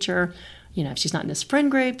future. If she's not in this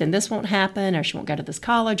friend group, then this won't happen, or she won't go to this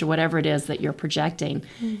college, or whatever it is that you're projecting.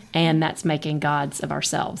 And that's making gods of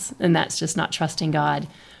ourselves. And that's just not trusting God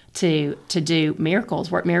to do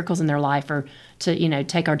miracles, work miracles in their life, or to,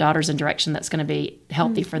 take our daughters in a direction that's going to be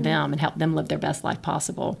healthy for them and help them live their best life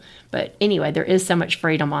possible. But anyway, there is so much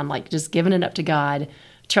freedom on just giving it up to God,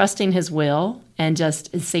 trusting his will, and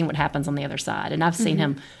just seeing what happens on the other side. And I've seen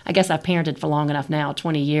him, I guess I've parented for long enough now,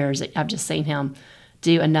 20 years, I've just seen him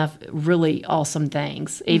do enough really awesome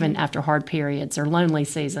things, even after hard periods or lonely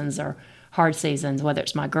seasons or hard seasons, whether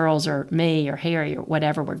it's my girls or me or Harry or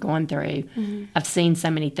whatever we're going through. I've seen so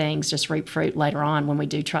many things just reap fruit later on when we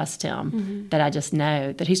do trust him, that I just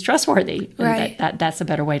know that he's trustworthy. Right. And that's a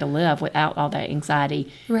better way to live without all that anxiety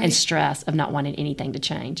and stress of not wanting anything to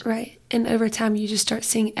change. Right. And over time, you just start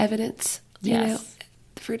seeing evidence, the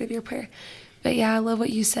fruit of your prayer. But yeah, I love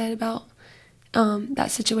what you said about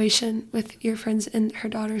that situation with your friends and her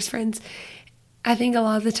daughter's friends. I think a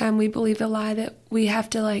lot of the time we believe the lie that we have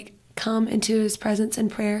to come into his presence in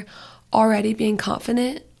prayer already being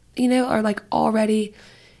confident, or already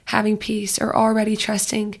having peace or already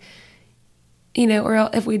trusting, or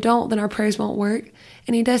if we don't, then our prayers won't work.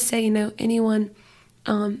 And he does say, anyone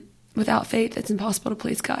without faith, it's impossible to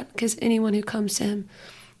please God, because anyone who comes to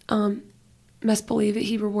him must believe that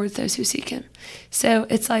he rewards those who seek him. So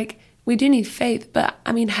it's we do need faith, but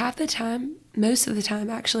half the time, most of the time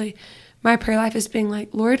actually, my prayer life is being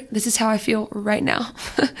Lord, this is how I feel right now.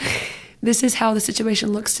 This is how the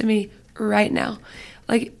situation looks to me right now.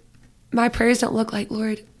 My prayers don't look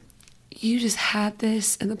Lord, you just have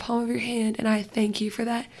this in the palm of your hand, and I thank you for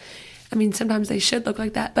that. Sometimes they should look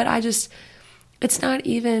like that, but it's not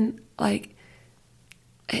even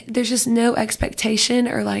there's just no expectation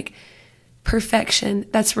or perfection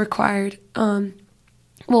that's required.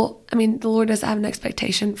 The Lord doesn't have an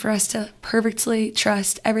expectation for us to perfectly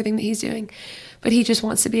trust everything that he's doing, but he just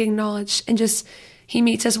wants to be acknowledged, and he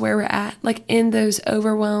meets us where we're at, in those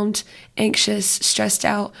overwhelmed, anxious, stressed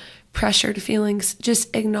out, pressured feelings,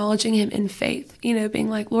 just acknowledging him in faith, being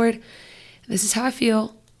Lord, this is how I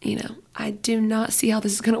feel. I do not see how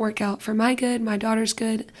this is going to work out for my good, my daughter's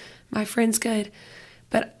good, my friend's good,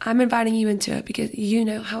 but I'm inviting you into it because you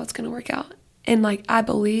know how it's going to work out. And I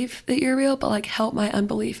believe that you're real, but help my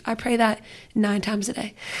unbelief. I pray that 9 times a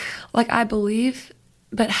day. I believe,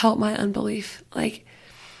 but help my unbelief. I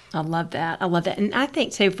love that. And I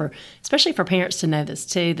think too, especially for parents to know this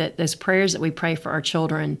too, that those prayers that we pray for our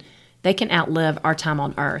children, they can outlive our time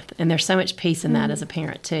on earth. And there's so much peace in that as a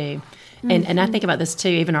parent too. And I think about this too,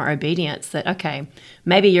 even our obedience, that, okay,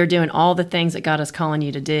 maybe you're doing all the things that God is calling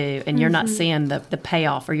you to do, and you're not seeing the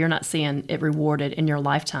payoff, or you're not seeing it rewarded in your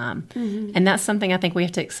lifetime. And that's something I think we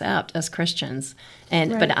have to accept as Christians.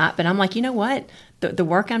 And but I'm you know what? The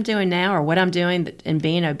work I'm doing now, or what I'm doing and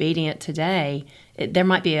being obedient today, there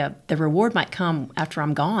might be the reward might come after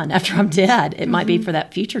I'm gone, after I'm dead. It might be for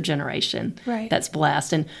that future generation that's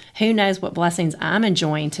blessed. And who knows what blessings I'm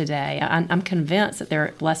enjoying today. I'm convinced that there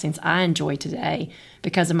are blessings I enjoy today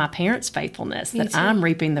because of my parents' faithfulness, that I'm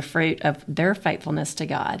reaping the fruit of their faithfulness to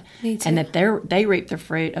God, and that they reap the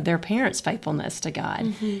fruit of their parents' faithfulness to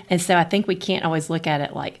God. And so I think we can't always look at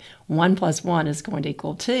it 1 + 1 is going to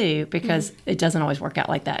equal 2, because it doesn't always work out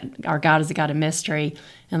like that. Our God is a God of mystery.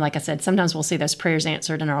 And like I said, sometimes we'll see those prayers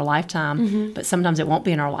answered in our lifetime, but sometimes it won't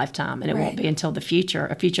be in our lifetime, and it won't be until the future,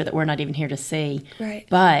 a future that we're not even here to see.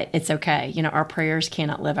 But it's okay. Our prayers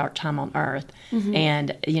cannot live our time on earth.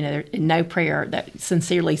 And, no prayer that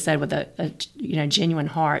sincerely said with a genuine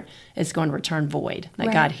heart is going to return void.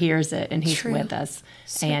 That God hears it, and he's with us,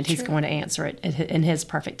 and he's going to answer it in his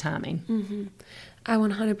perfect timing. I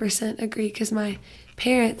 100% agree, because my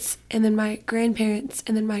parents, and then my grandparents,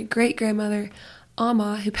 and then my great-grandmother,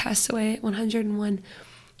 Amma, who passed away at 101,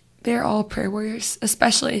 they're all prayer warriors,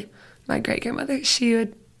 especially my great-grandmother. She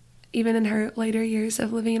would, even in her later years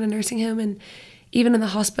of living in a nursing home and even in the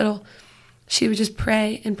hospital, she would just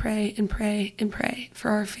pray and pray and pray and pray for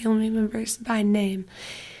our family members by name.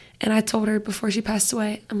 And I told her before she passed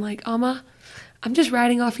away, I'm like, Amma, I'm just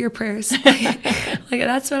writing off your prayers. Like,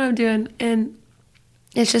 that's what I'm doing. And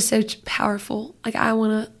it's just so powerful. Like, I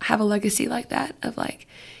want to have a legacy like that of, like,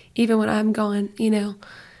 even when I'm gone, you know,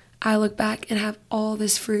 I look back and have all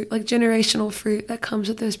this fruit, like generational fruit that comes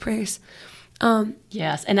with those prayers.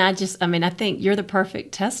 Yes. And I think you're the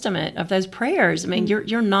perfect testament of those prayers. I mean,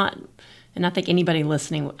 you're not, and I think I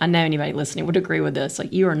know anybody listening would agree with this.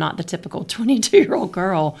 Like, you are not the typical 22-year-old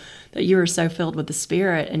girl, that you are so filled with the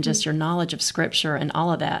Spirit and just your knowledge of Scripture and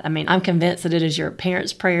all of that. I mean, I'm convinced that it is your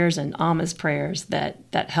parents' prayers and Amma's prayers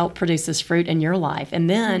that help produce this fruit in your life. And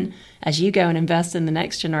then as you go and invest in the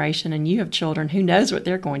next generation and you have children, who knows what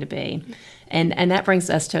they're going to be. And that brings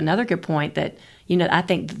us to another good point that, you know, I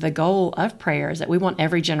think the goal of prayer is that we want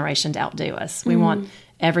every generation to outdo us. We want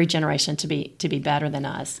every generation to be better than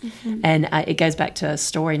us. And it goes back to a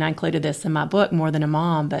story, and I included this in my book, More Than a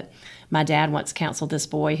Mom, but my dad once counseled this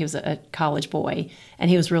boy. He was a college boy, and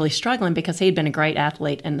he was really struggling because he'd been a great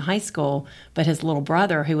athlete in high school, but his little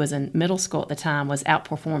brother, who was in middle school at the time, was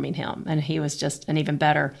outperforming him, and he was just an even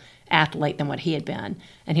better athlete than what he had been.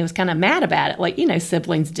 And he was kind of mad about it, like, you know,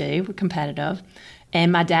 siblings do, we're competitive.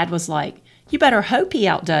 And my dad was like, you better hope he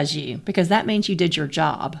outdoes you, because that means you did your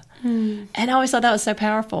job. And I always thought that was so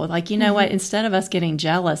powerful. Like, you know what, instead of us getting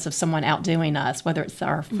jealous of someone outdoing us, whether it's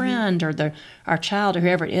our friend or our child or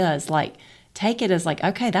whoever it is, like, take it as like,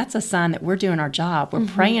 okay, that's a sign that we're doing our job. We're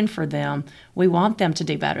praying for them. We want them to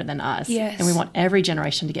do better than us. Yes. And we want every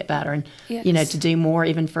generation to get better and, Yes. you know, to do more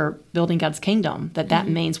even for building God's kingdom. That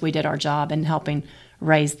means we did our job in helping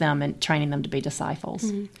raise them and training them to be disciples.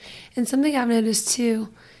 And something I've noticed too,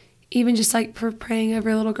 even just like for praying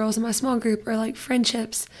over little girls in my small group or like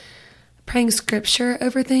friendships, praying scripture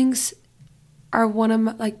over things are one of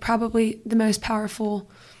my, like, probably the most powerful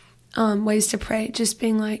ways to pray. Just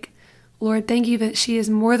being like, Lord, thank you that she is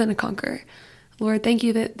more than a conqueror. Lord, thank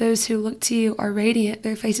you that those who look to you are radiant.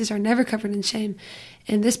 Their faces are never covered in shame.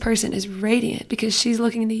 And this person is radiant because she's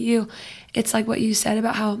looking to you. It's like what you said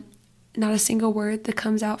about how not a single word that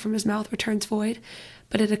comes out from his mouth returns void,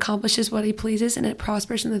 but it accomplishes what he pleases, and it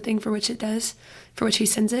prospers in the thing for which it does, for which he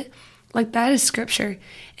sends it. Like, that is scripture.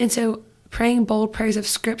 And so praying bold prayers of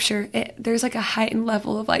scripture, there's like a heightened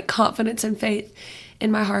level of like confidence and faith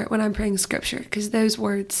in my heart when I'm praying scripture, because those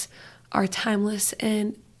words are timeless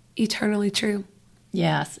and eternally true.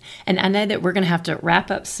 Yes. And I know that we're going to have to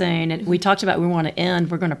wrap up soon. And we talked about we want to end.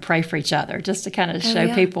 We're going to pray for each other just to kind of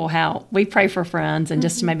show people how we pray for friends, and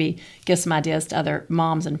just to maybe give some ideas to other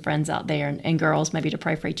moms and friends out there and girls maybe to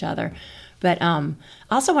pray for each other. But I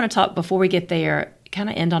also want to talk, before we get there, kind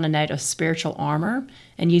of end on a note of spiritual armor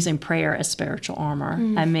and using prayer as spiritual armor.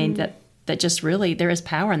 I mean, that just really, there is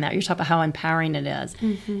power in that. You're talking about how empowering it is.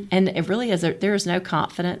 And it really is, there is no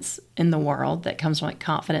confidence in the world that comes from like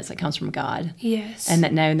confidence that comes from God. Yes. And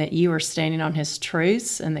that knowing that you are standing on his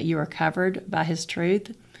truths and that you are covered by his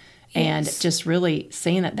truth. And just really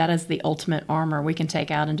seeing that is the ultimate armor we can take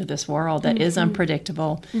out into this world that is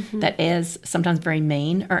unpredictable, that is sometimes very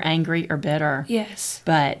mean or angry or bitter. Yes.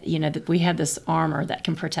 But, you know, that we have this armor that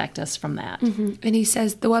can protect us from that. And he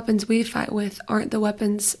says the weapons we fight with aren't the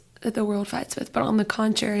weapons that the world fights with, but on the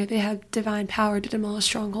contrary, they have divine power to demolish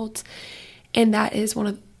strongholds. And that is one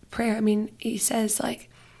of prayer. I mean, he says,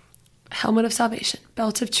 like, helmet of salvation,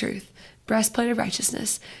 belt of truth, breastplate of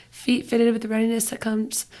righteousness, feet fitted with the readiness that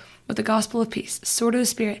comes with the gospel of peace, sword of the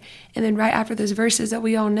Spirit. And then right after those verses that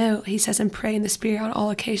we all know, he says, and pray in the Spirit on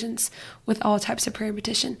all occasions with all types of prayer and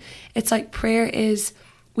petition. It's like prayer is,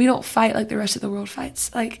 we don't fight like the rest of the world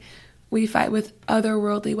fights. Like, we fight with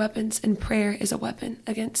otherworldly weapons, and prayer is a weapon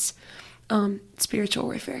against spiritual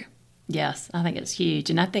warfare. Yes, I think it's huge.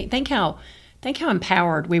 And I think how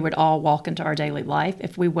empowered we would all walk into our daily life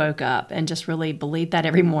if we woke up and just really believed that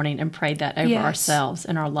every morning and prayed that over ourselves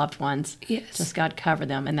and our loved ones. Yes. Just God cover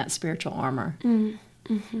them in that spiritual armor.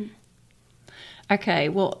 Okay,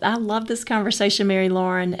 well, I love this conversation, Mary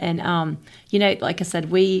Lauren. And, you know, like I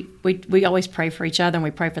said, we always pray for each other, and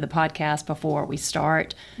we pray for the podcast before we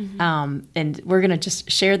start. And we're going to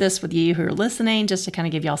just share this with you who are listening, just to kind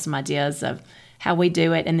of give y'all some ideas of how we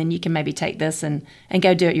do it. And then you can maybe take this and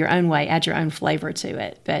go do it your own way, add your own flavor to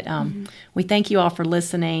it. But we thank you all for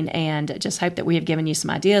listening, and just hope that we have given you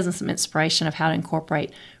some ideas and some inspiration of how to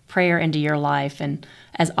incorporate prayer into your life. And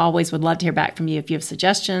as always, would love to hear back from you if you have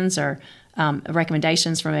suggestions or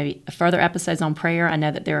recommendations for maybe further episodes on prayer. I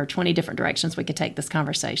know that there are 20 different directions we could take this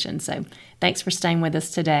conversation. So thanks for staying with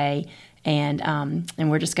us today. And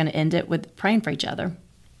we're just going to end it with praying for each other.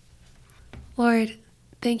 Lord,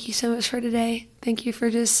 thank you so much for today. Thank you for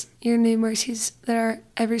just your new mercies that are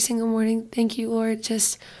every single morning. Thank you, Lord,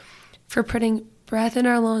 just for putting breath in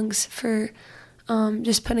our lungs, for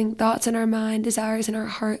just putting thoughts in our mind, desires in our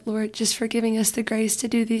heart, Lord, just for giving us the grace to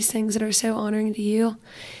do these things that are so honoring to you.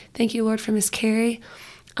 Thank you, Lord, for Miss Carrie,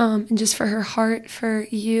 and just for her heart for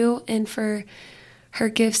you and for her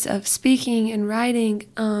gifts of speaking and writing,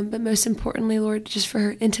 but most importantly, Lord, just for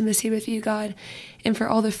her intimacy with you, God, and for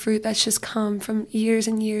all the fruit that's just come from years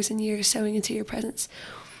and years and years sowing into your presence.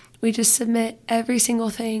 We just submit every single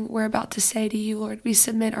thing we're about to say to you, Lord. We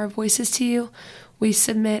submit our voices to you. We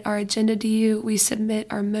submit our agenda to you. We submit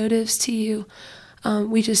our motives to you.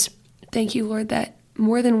 We just thank you, Lord, that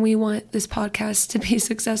more than we want this podcast to be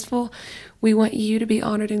successful, we want you to be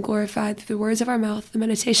honored and glorified through the words of our mouth, the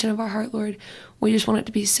meditation of our heart, Lord. We just want it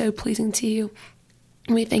to be so pleasing to you.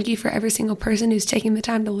 And we thank you for every single person who's taking the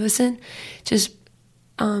time to listen. Just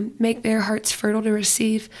make their hearts fertile to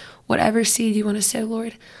receive whatever seed you want to sow,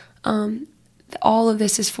 Lord. All of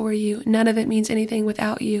this is for you. None of it means anything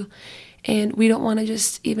without you. And we don't want to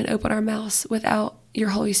just even open our mouths without your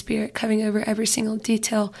Holy Spirit coming over every single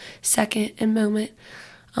detail, second, and moment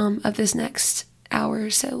of this next hour or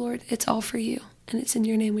so, Lord. It's all for you, and it's in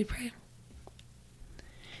your name we pray.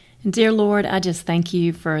 And dear Lord, I just thank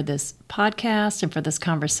you for this podcast and for this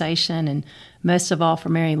conversation, and most of all for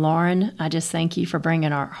Mary Lauren. I just thank you for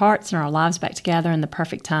bringing our hearts and our lives back together in the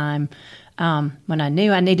perfect time. When I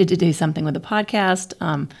knew I needed to do something with the podcast,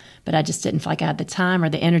 but I just didn't feel like I had the time or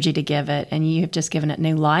the energy to give it. And you have just given it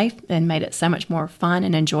new life and made it so much more fun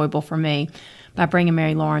and enjoyable for me by bringing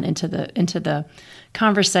Mary Lauren into the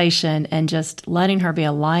conversation and just letting her be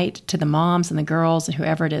a light to the moms and the girls and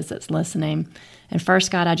whoever it is that's listening. And first,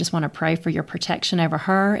 God, I just want to pray for your protection over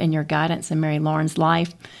her and your guidance in Mary Lauren's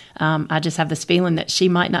life. I just have this feeling that she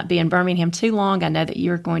might not be in Birmingham too long. I know that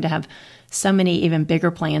you're going to have so many even bigger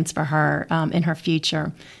plans for her in her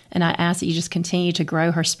future. And I ask that you just continue to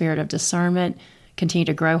grow her spirit of discernment, continue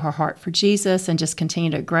to grow her heart for Jesus, and just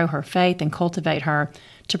continue to grow her faith and cultivate her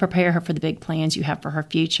to prepare her for the big plans you have for her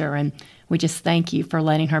future. And we just thank you for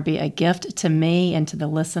letting her be a gift to me and to the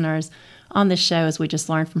listeners on this show as we just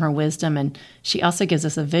learn from her wisdom. And she also gives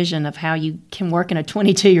us a vision of how you can work in a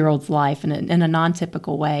 22-year-old's life in a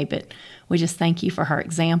non-typical way. But we just thank you for her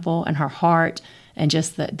example and her heart and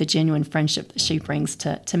just the genuine friendship that she brings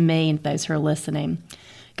to me and those who are listening.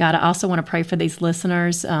 God, I also want to pray for these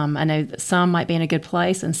listeners. I know that some might be in a good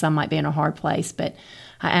place and some might be in a hard place, but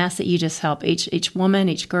I ask that you just help each woman,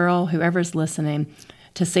 each girl, whoever is listening,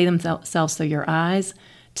 to see themselves through your eyes,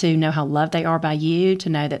 to know how loved they are by you, to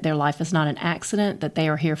know that their life is not an accident, that they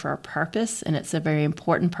are here for a purpose, and it's a very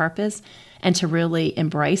important purpose, and to really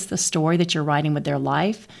embrace the story that you're writing with their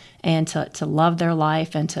life, and to love their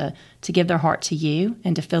life, and to give their heart to you,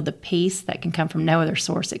 and to feel the peace that can come from no other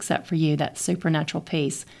source except for you, that supernatural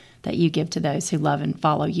peace that you give to those who love and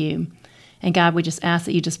follow you. And God, we just ask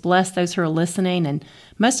that you just bless those who are listening, and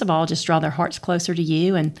most of all, just draw their hearts closer to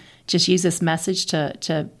you, and just use this message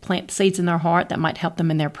to plant seeds in their heart that might help them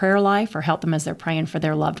in their prayer life or help them as they're praying for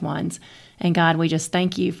their loved ones. And God, we just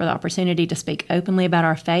thank you for the opportunity to speak openly about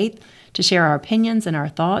our faith, to share our opinions and our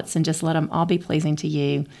thoughts, and just let them all be pleasing to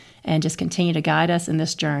you, and just continue to guide us in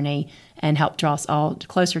this journey and help draw us all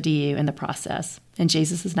closer to you in the process. In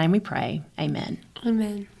Jesus' name we pray. Amen.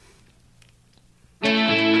 Amen.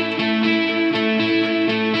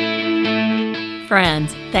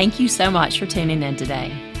 Friends, thank you so much for tuning in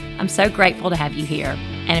today. I'm so grateful to have you here.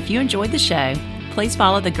 And if you enjoyed the show, please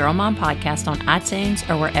follow the Girl Mom Podcast on iTunes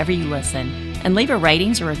or wherever you listen, and leave a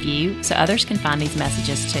ratings or review so others can find these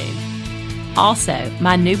messages too. Also,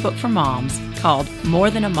 my new book for moms called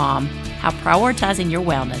More Than a Mom, How Prioritizing Your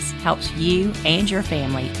Wellness Helps You and Your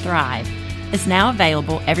Family Thrive, is now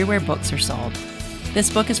available everywhere books are sold.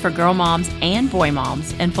 This book is for girl moms and boy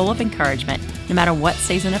moms and full of encouragement no matter what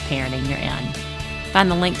season of parenting you're in. Find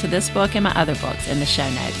the link to this book and my other books in the show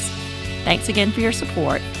notes. Thanks again for your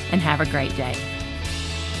support, and have a great day.